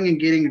 going and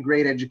getting a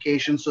great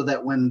education so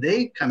that when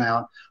they come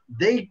out,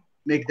 they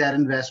make that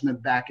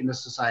investment back into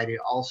society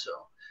also.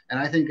 And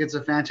I think it's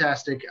a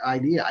fantastic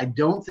idea. I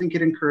don't think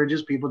it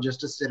encourages people just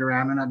to sit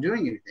around and not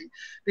doing anything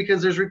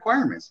because there's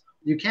requirements.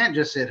 You can't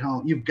just sit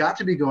home. You've got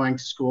to be going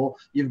to school.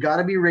 You've got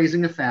to be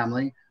raising a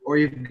family, or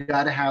you've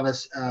got to have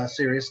a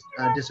serious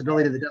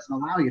disability that doesn't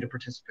allow you to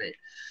participate.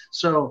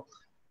 So,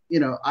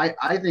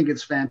 I think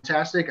it's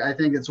fantastic. I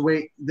think it's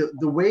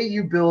the way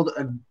you build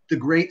the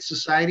great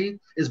society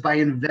is by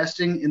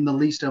investing in the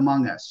least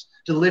among us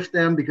to lift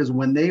them, because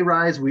when they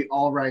rise, we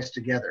all rise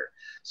together.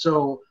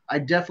 So I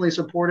definitely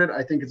support it.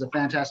 I think it's a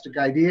fantastic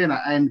idea.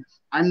 And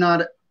I'm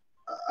not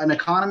an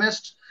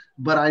economist,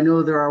 but I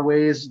know there are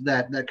ways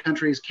that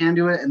countries can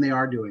do it, and they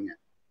are doing it.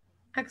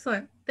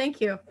 Excellent. Thank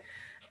you.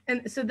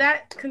 And so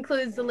that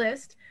concludes the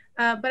list.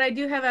 But I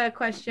do have a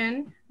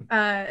question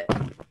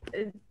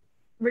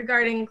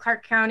regarding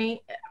Clark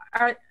County.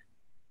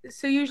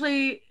 So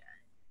usually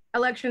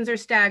elections are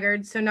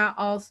staggered, so not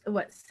all,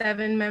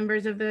 7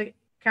 members of the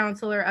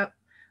council are up.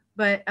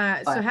 But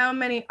so how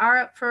many are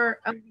up for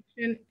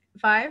election?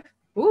 5?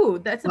 Ooh,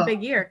 that's a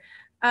big year.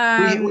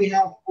 We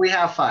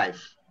have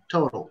 5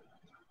 total.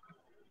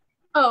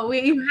 Oh,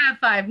 you have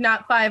 5,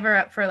 not 5 are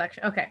up for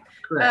election. Okay.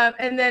 Correct.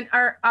 And then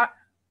are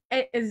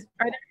there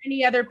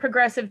any other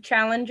progressive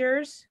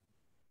challengers?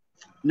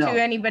 No.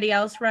 To anybody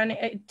else for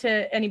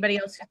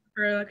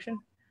election?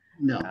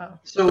 No.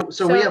 Oh.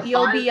 So we have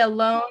you'll 5. be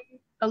alone.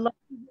 All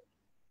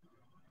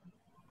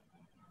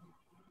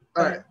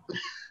right.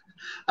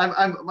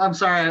 I'm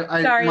sorry.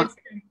 I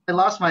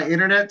lost my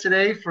internet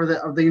today for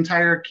the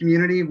entire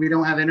community. We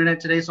don't have internet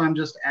today, so I'm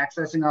just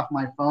accessing off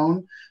my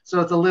phone.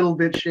 So it's a little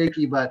bit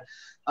shaky, but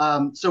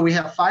so we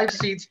have 5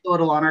 seats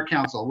total on our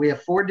council. We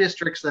have 4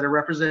 districts that are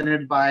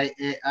represented by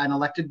an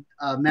elected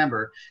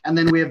member, and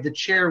then we have the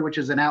chair, which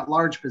is an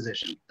at-large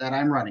position that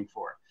I'm running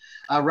for.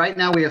 Right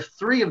now, we have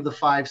 3 of the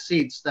 5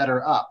 seats that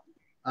are up: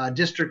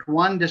 District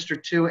 1,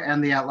 District 2,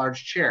 and the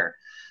at-large chair.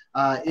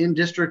 In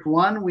District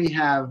 1, we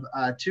have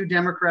 2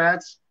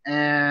 Democrats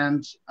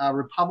and a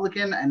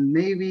Republican and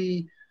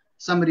maybe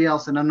somebody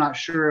else, and I'm not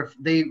sure if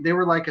they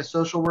were like a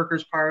social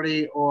workers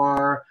party,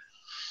 or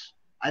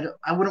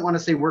I wouldn't want to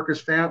say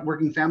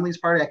working families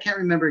party. I can't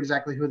remember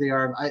exactly who they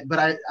are, but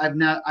I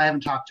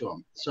haven't talked to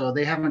them, so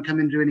they haven't come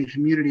into any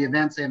community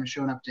events. They haven't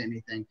shown up to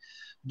anything.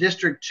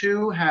 District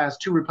 2 has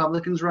 2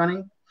 Republicans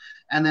running,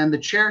 and then the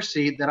chair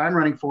seat that I'm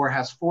running for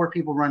has 4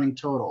 people running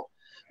total.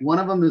 One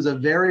of them is a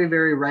very,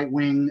 very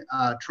right-wing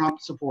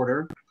Trump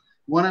supporter.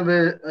 One of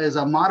it is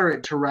a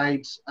moderate to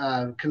right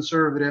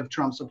conservative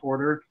Trump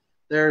supporter.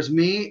 There's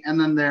me, and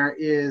then there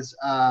is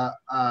a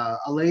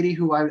lady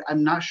who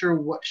I'm not sure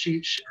what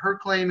her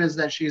claim is,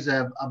 that she's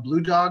a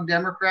Blue Dog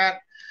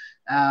Democrat.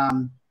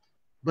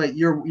 But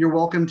you're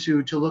welcome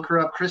to look her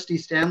up. Christy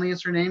Stanley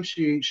is her name.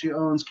 She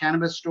owns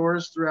cannabis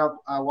stores throughout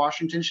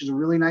Washington. She's a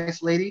really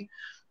nice lady.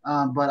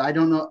 But I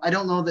don't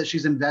know that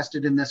she's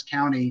invested in this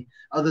county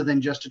other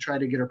than just to try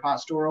to get her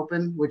pot store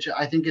open, which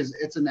I think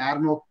it's an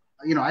admirable.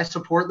 I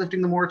support lifting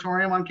the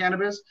moratorium on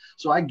cannabis,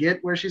 so I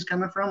get where she's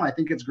coming from. I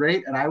think it's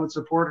great, and I would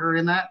support her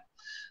in that.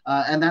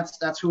 And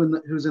that's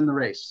who's in the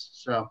race.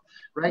 So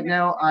right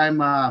now,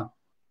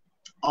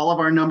 all of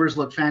our numbers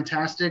look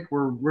fantastic.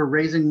 We're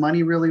raising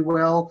money really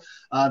well.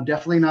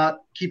 Definitely not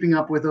keeping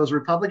up with those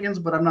Republicans,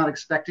 but I'm not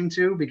expecting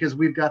to, because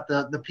we've got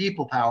the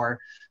people power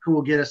who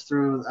will get us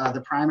through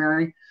the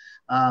primary.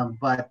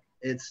 But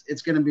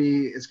it's been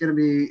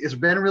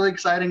really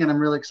exciting, and I'm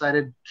really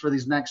excited for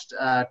these next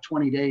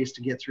 20 days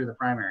to get through the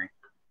primary.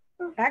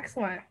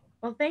 Excellent.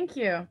 Well, thank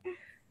you.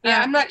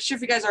 Yeah, I'm not sure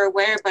if you guys are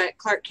aware, but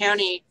Clark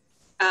County,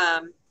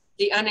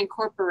 the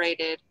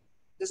unincorporated,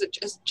 is it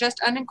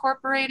just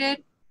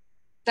unincorporated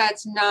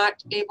that's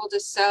not able to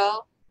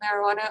sell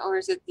marijuana, or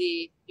is it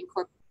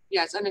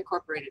it's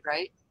unincorporated,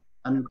 right?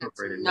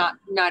 Unincorporated.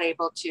 Not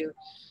able to.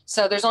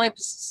 So there's only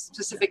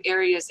specific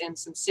areas in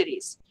some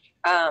cities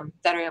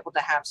that are able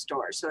to have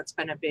stores. So it's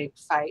been a big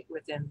fight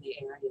within the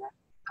area.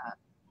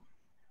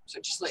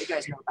 So just to let you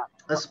guys know about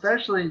that.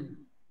 Especially,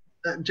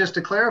 just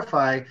to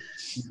clarify,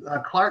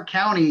 Clark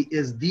County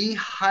is the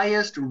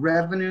highest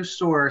revenue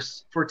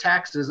source for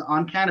taxes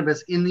on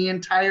cannabis in the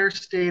entire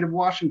state of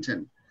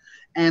Washington.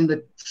 And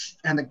the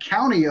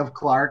county of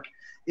Clark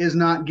is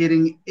not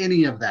getting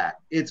any of that.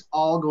 It's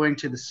all going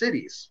to the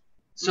cities.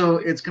 So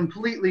it's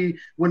completely,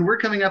 when we're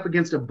coming up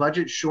against a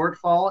budget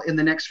shortfall in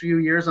the next few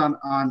years on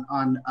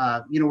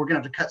we're gonna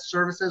have to cut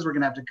services, we're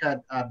gonna have to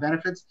cut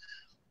benefits.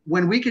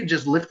 When we could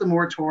just lift the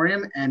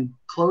moratorium and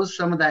close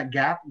some of that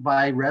gap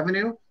by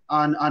revenue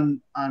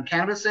on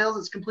cannabis sales,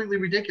 it's completely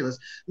ridiculous.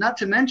 Not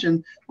to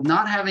mention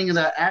not having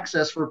that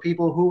access for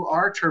people who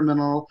are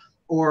terminal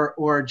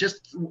or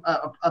just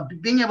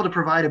being able to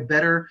provide a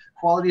better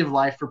quality of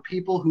life for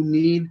people who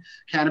need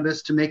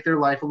cannabis to make their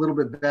life a little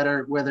bit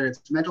better, whether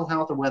it's mental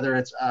health or whether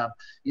it's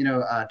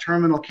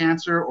terminal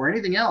cancer or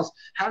anything else.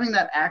 Having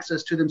that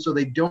access to them so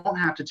they don't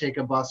have to take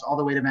a bus all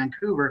the way to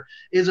Vancouver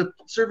is a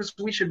service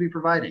we should be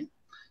providing.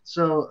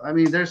 So I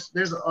mean, there's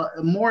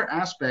a more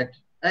aspect,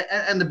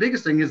 and the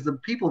biggest thing is the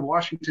people of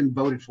Washington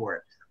voted for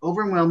it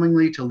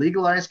overwhelmingly to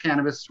legalize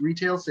cannabis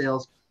retail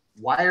sales.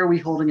 Why are we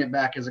holding it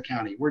back as a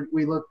county?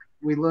 We look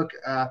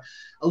a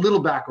little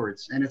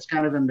backwards, and it's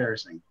kind of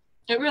embarrassing.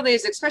 It really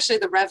is, especially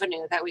the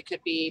revenue that we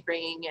could be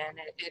bringing in.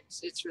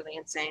 It's really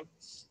insane.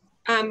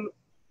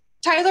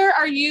 Tyler,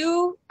 are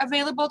you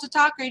available to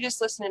talk, or are you just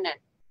listening in?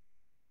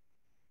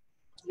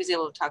 If he's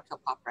able to talk,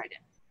 he'll pop right in.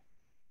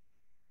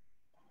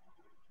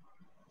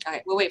 All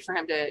right, we'll wait for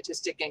him to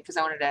stick in because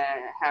I wanted to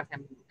have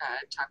him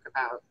talk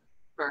about,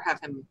 or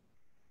have him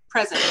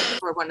present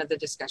for one of the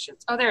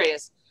discussions. Oh, there he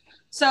is.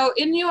 So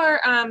in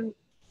your,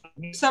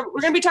 so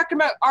we're going to be talking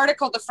about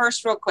article the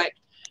first real quick.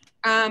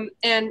 Eric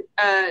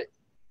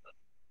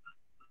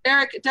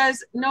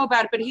does know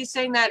about it, but he's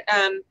saying that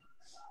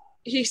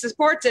he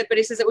supports it, but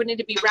he says it would need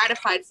to be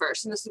ratified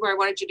first. And this is where I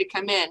wanted you to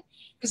come in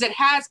because it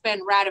has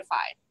been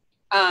ratified.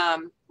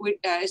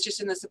 It's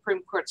just in the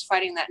Supreme Court's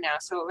fighting that now.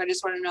 So I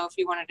just want to know if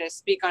you wanted to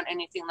speak on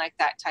anything like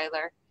that,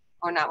 Tyler,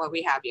 or not, while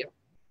we have you.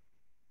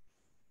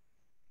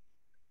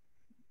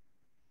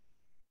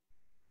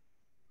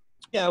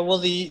 Yeah, well,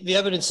 the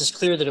evidence is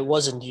clear that it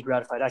was indeed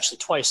ratified, actually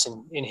twice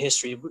in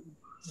history.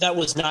 That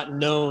was not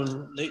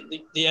known.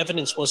 The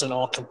evidence wasn't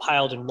all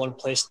compiled in one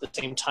place at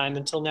the same time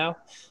until now.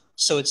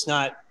 So it's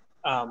not,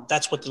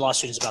 that's what the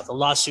lawsuit is about. The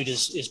lawsuit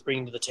is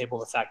bringing to the table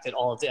the fact that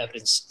all of the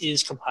evidence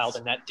is compiled,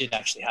 and that did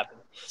actually happen,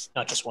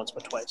 not just once,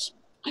 but twice.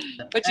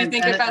 What do you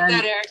think about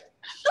that, Eric?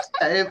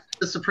 If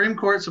the Supreme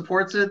Court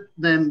supports it,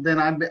 then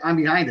I'm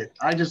behind it.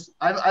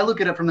 I look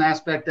at it from the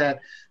aspect that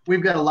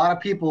we've got a lot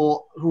of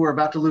people who are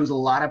about to lose a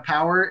lot of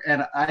power,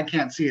 and I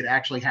can't see it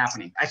actually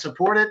happening. I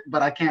support it,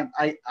 but I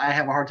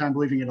have a hard time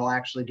believing it'll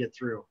actually get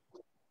through.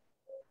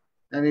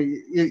 I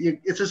mean,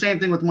 it's the same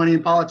thing with money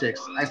in politics.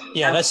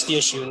 That's the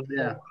issue.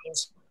 Yeah.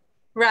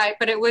 Right,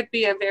 but it would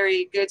be a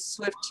very good,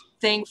 swift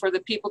thing for the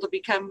people to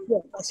become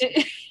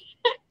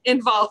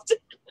involved.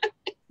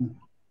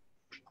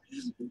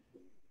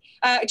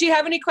 Do you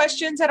have any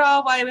questions at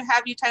all while we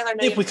have you, Tyler?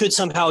 If we could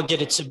somehow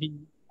get it to be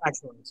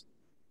actualized.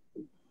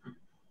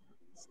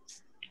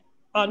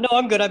 No,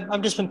 I'm good.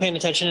 I've just been paying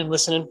attention and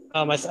listening.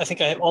 I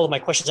think all of my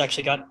questions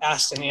actually got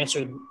asked and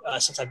answered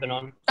since I've been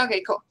on.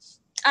 Okay, cool.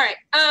 All right.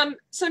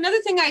 So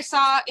another thing I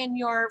saw in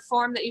your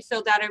form that you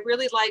filled out, I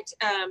really liked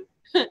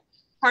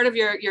part of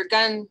your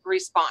gun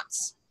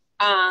response.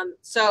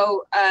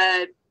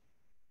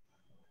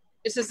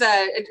 It says,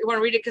 I want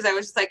to read it because I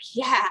was just like,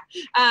 yeah.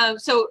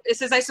 So it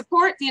says, I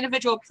support the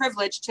individual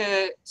privilege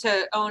to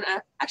own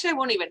actually, I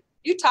won't even,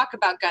 you talk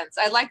about guns.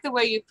 I like the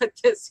way you put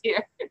this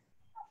here.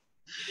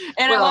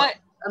 And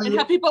and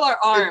how people are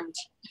armed.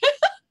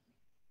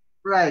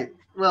 Right.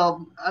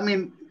 Well, I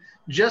mean,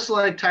 just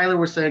like Tyler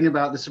was saying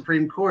about the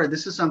Supreme Court,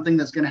 this is something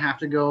that's going to have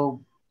to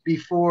go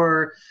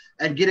before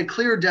and get a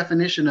clear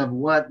definition of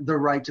what the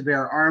right to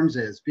bear arms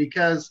is,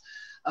 because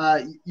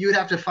you would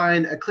have to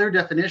find a clear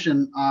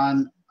definition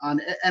on,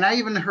 and I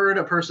even heard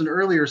a person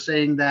earlier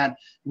saying that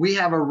we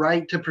have a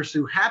right to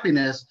pursue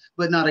happiness,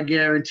 but not a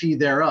guarantee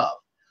thereof.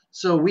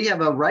 So we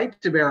have a right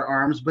to bear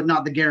arms, but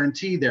not the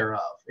guarantee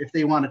thereof, if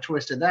they want to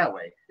twist it that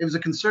way. It was a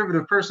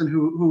conservative person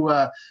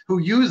who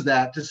used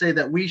that to say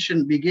that we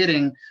shouldn't be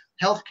getting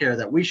healthcare,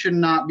 that we should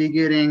not be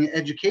getting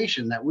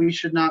education, that we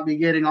should not be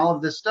getting all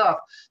of this stuff,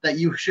 that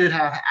you should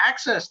have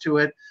access to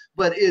it,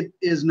 but it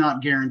is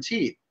not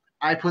guaranteed.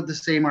 I put the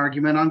same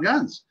argument on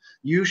guns.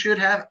 You should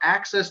have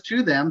access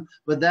to them,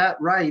 but that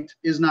right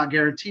is not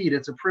guaranteed.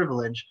 It's a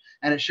privilege,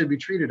 and it should be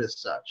treated as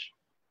such.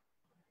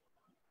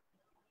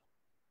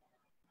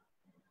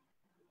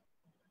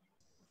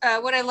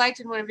 What I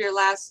liked in one of your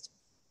last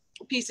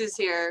pieces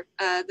here,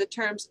 the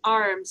terms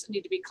arms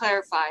need to be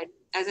clarified.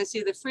 As I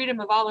see the freedom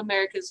of all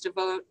Americans to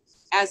vote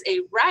as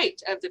a right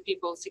of the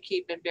people to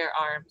keep and bear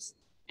arms.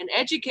 An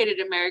educated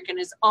American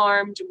is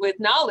armed with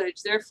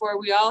knowledge. Therefore,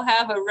 we all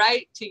have a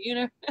right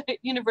to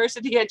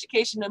university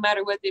education, no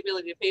matter what the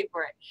ability to pay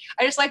for it.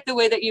 I just like the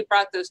way that you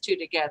brought those two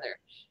together.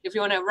 If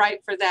you want to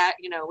write for that,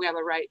 we have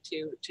a right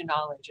to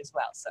knowledge as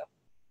well. So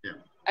yeah.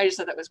 I just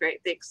thought that was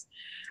great. Thanks.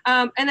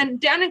 And then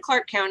down in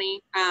Clark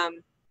County,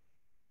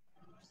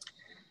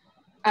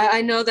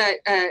 I know that,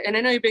 and I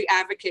know you're a big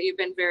advocate, you've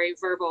been very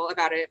verbal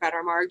about it, about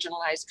our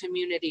marginalized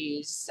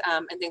communities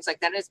and things like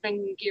that. And it's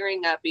been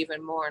gearing up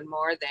even more and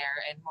more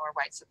there, and more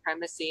white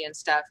supremacy and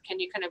stuff. Can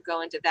you kind of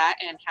go into that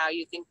and how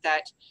you think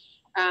that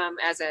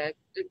as a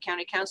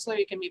county councilor,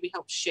 you can maybe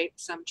help shape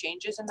some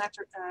changes in that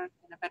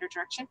in a better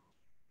direction?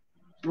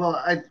 Well,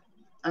 I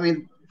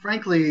mean,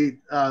 frankly,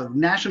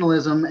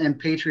 nationalism and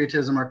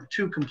patriotism are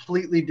two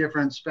completely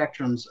different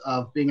spectrums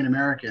of being an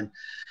American.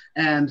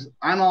 And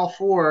I'm all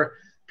for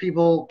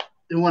people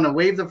who want to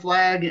wave the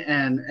flag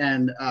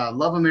and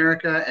love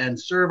America and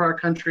serve our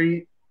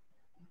country.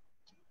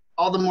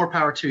 all the more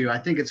power to you. I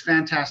think it's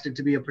fantastic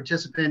to be a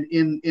participant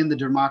in the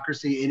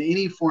democracy in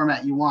any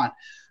format you want.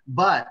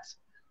 But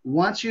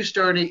once you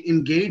start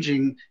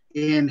engaging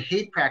in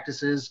hate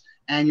practices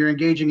and you're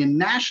engaging in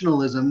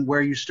nationalism,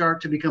 where you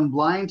start to become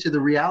blind to the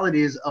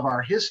realities of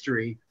our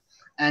history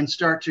and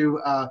start to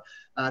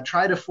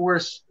try to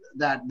force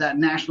that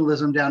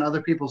nationalism down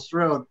other people's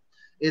throat,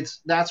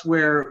 that's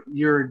where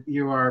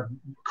you are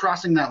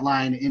crossing that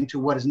line into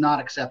what is not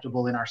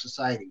acceptable in our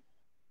society.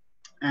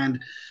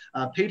 And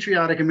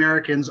patriotic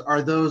Americans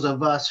are those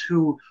of us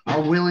who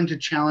are willing to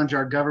challenge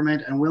our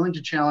government and willing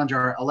to challenge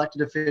our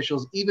elected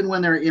officials, even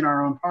when they're in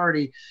our own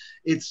party.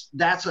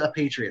 That's a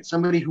patriot,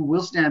 somebody who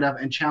will stand up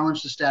and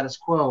challenge the status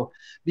quo,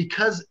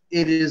 because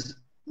it is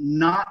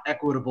not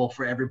equitable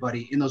for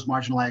everybody in those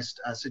marginalized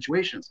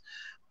situations.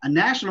 A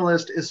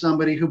nationalist is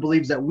somebody who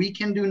believes that we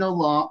can do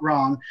no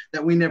wrong,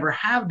 that we never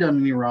have done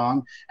any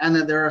wrong, and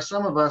that there are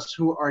some of us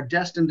who are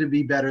destined to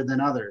be better than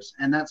others.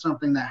 And that's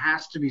something that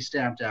has to be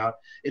stamped out.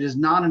 It is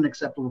not an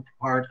acceptable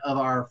part of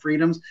our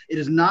freedoms. It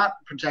is not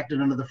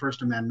protected under the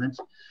First Amendment.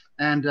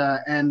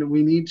 And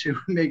we need to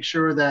make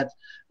sure that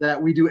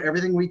we do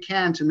everything we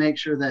can to make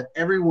sure that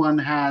everyone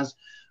has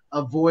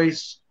a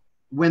voice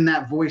when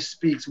that voice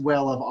speaks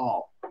well of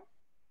all.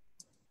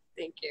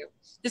 Thank you.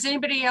 Does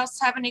anybody else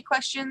have any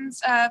questions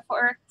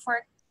for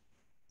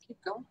keep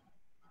going?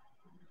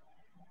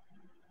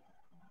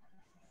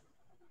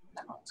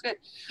 No, it's good.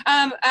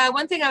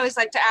 One thing I always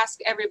like to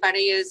ask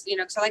everybody is,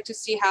 because I like to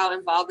see how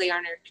involved they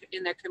are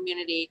in their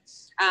community.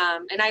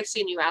 And I've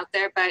seen you out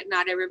there, but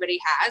not everybody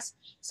has.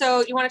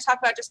 So you want to talk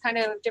about just kind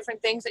of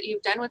different things that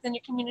you've done within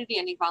your community,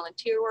 any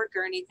volunteer work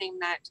or anything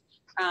that,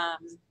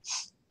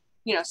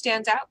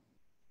 stands out?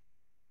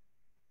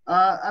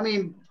 I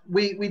mean,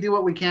 we do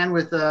what we can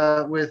with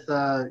our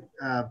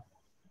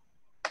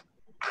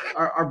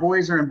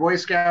boys are in Boy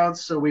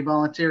Scouts, so we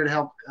volunteer to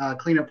help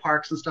clean up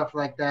parks and stuff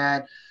like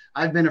that.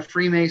 I've been a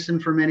Freemason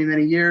for many,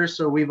 many years,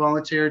 so we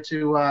volunteer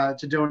to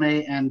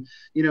donate. And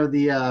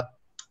the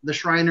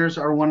Shriners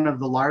are one of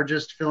the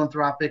largest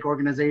philanthropic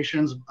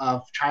organizations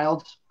of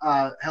child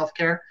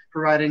healthcare,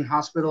 providing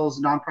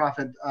hospitals,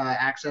 nonprofit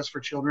access for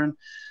children.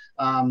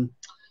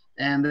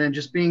 And then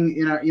just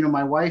being,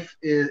 my wife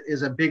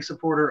is a big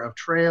supporter of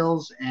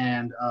trails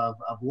and of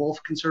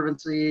wolf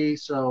conservancy.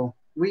 So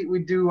we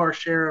do our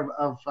share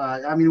of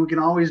we can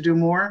always do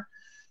more.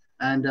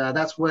 And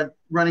that's what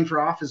running for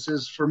office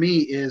is for me,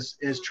 is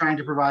trying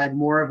to provide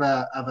more of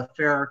a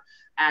fair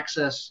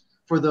access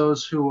for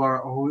those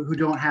who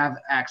don't have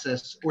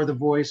access or the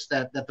voice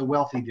that the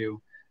wealthy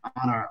do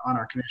on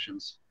our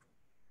commissions.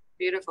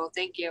 Beautiful,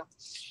 thank you.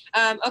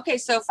 Okay,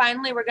 so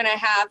finally, we're going to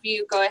have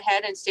you go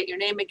ahead and state your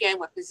name again,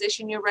 what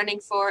position you're running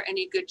for,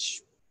 any good.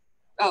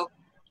 Oh,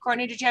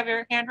 Courtney, did you have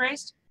your hand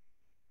raised?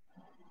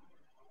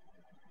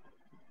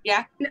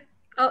 Yeah. No,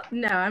 oh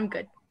no, I'm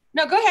good.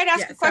 No, go ahead,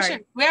 ask a question.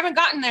 Sorry. We haven't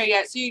gotten there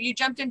yet, so you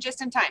jumped in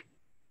just in time.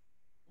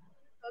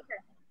 Okay.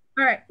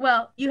 All right.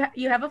 Well,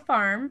 you have a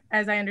farm,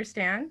 as I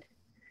understand,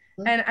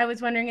 and I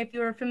was wondering if you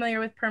were familiar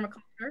with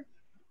permaculture,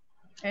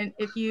 and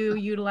if you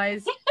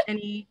utilize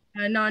any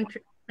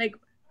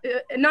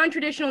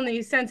non-traditional in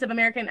the sense of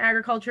American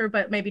agriculture,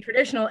 but maybe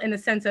traditional in the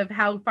sense of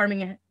how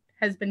farming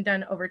has been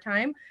done over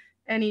time.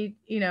 Any,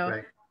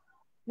 Right.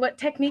 What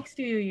techniques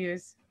do you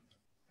use?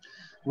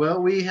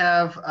 Well, we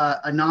have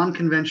a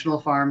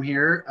non-conventional farm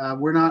here.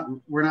 We're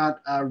not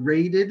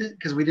rated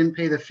because we didn't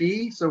pay the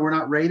fee, so we're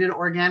not rated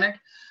organic,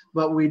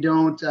 but we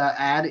don't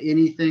add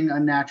anything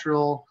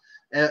unnatural.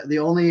 The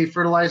only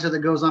fertilizer that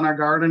goes on our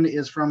garden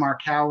is from our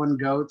cow and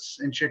goats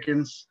and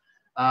chickens.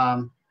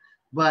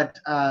 But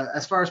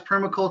as far as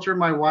permaculture,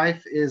 my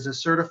wife is a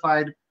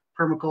certified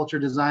permaculture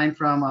design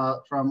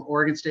from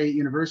Oregon State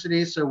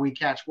University. So we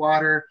catch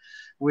water.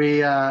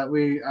 We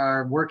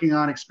are working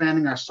on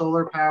expanding our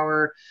solar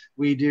power.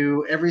 We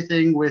do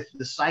everything with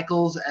the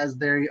cycles as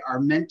they are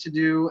meant to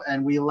do,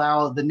 and we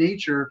allow the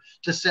nature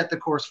to set the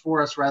course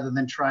for us rather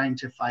than trying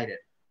to fight it.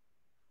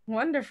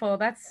 Wonderful.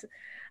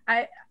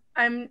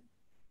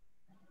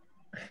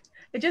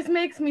 It just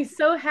makes me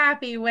so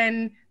happy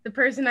when the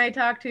person I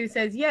talk to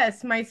says,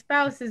 yes, my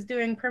spouse is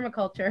doing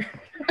permaculture.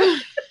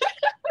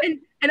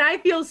 and I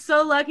feel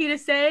so lucky to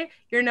say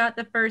you're not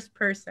the first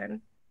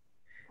person.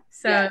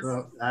 So yes.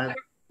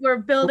 We're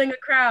building a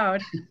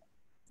crowd.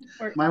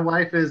 My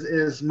wife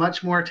is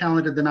much more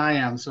talented than I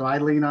am, so I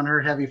lean on her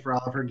heavy for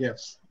all of her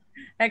gifts.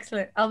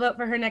 Excellent. I'll vote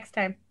for her next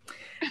time.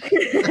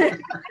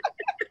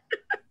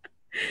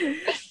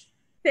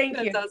 Thank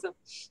you. That's awesome.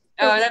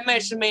 Oh, that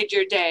might have made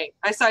your day.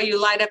 I saw you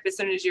light up as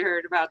soon as you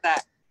heard about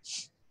that.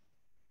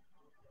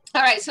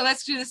 All right, so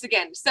let's do this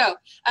again. So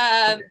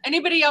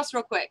anybody else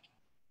real quick?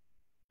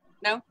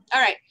 No?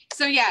 All right.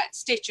 So yeah,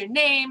 state your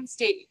name,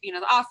 state, the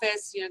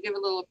office, give a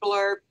little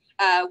blurb,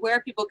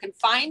 where people can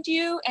find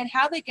you and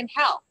how they can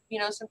help,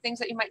 some things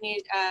that you might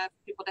need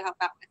people to help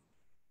out with.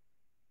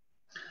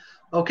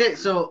 Okay,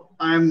 so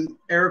I'm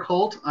Eric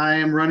Holt. I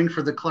am running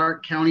for the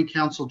Clark County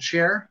Council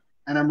Chair,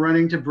 and I'm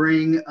running to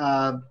bring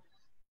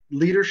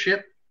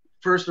leadership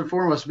first and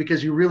foremost,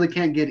 because you really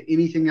can't get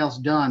anything else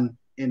done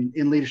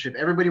in leadership.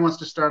 Everybody wants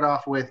to start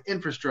off with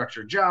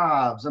infrastructure,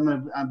 jobs. I'm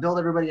going to build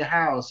everybody a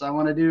house. I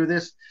want to do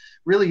this.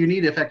 Really, you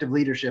need effective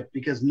leadership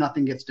because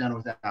nothing gets done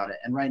without it.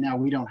 And right now,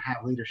 we don't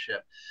have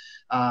leadership.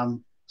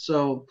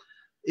 So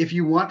if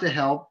you want to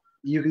help,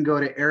 you can go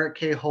to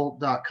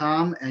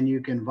erickholt.com and you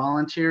can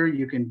volunteer,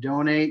 you can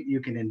donate, you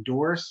can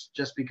endorse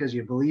just because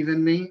you believe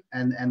in me,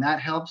 and that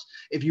helps.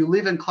 If you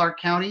live in Clark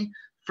County,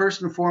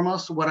 first and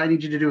foremost, what I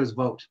need you to do is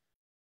vote.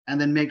 And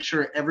then make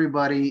sure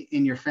everybody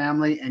in your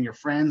family and your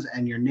friends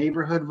and your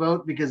neighborhood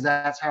vote, because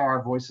that's how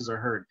our voices are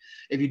heard.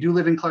 If you do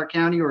live in Clark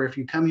County, or if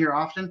you come here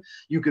often,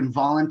 you can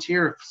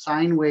volunteer,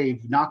 sign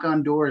wave, knock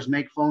on doors,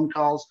 make phone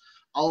calls.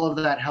 All of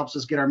that helps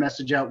us get our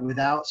message out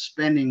without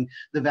spending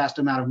the vast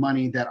amount of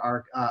money that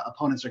our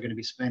opponents are going to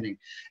be spending.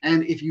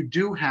 And if you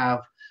do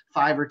have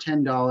 $5 or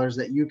 $10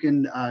 that you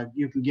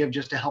can give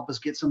just to help us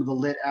get some of the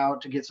lit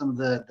out, to get some of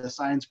the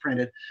signs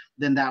printed,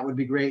 then that would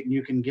be great. And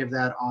you can give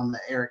that on the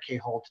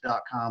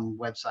erickholt.com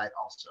website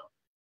also.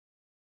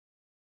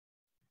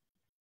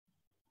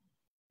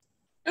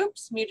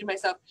 Oops, muted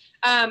myself.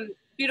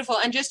 Beautiful.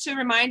 And just to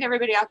remind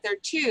everybody out there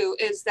too,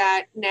 is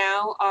that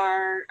now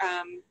our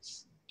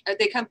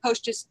they come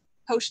postage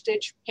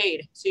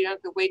paid, so you don't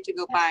have to wait to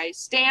go buy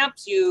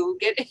stamps. You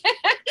get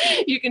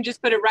you can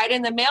just put it right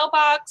in the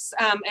mailbox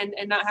and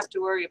not have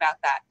to worry about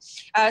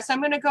that. So I'm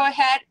going to go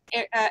ahead.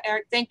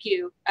 Eric, thank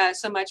you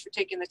so much for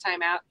taking the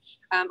time out.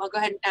 I'll go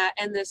ahead and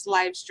end this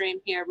live stream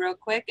here real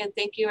quick, and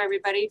thank you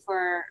everybody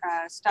for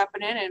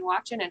stopping in and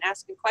watching and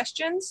asking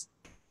questions,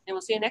 and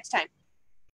we'll see you next time.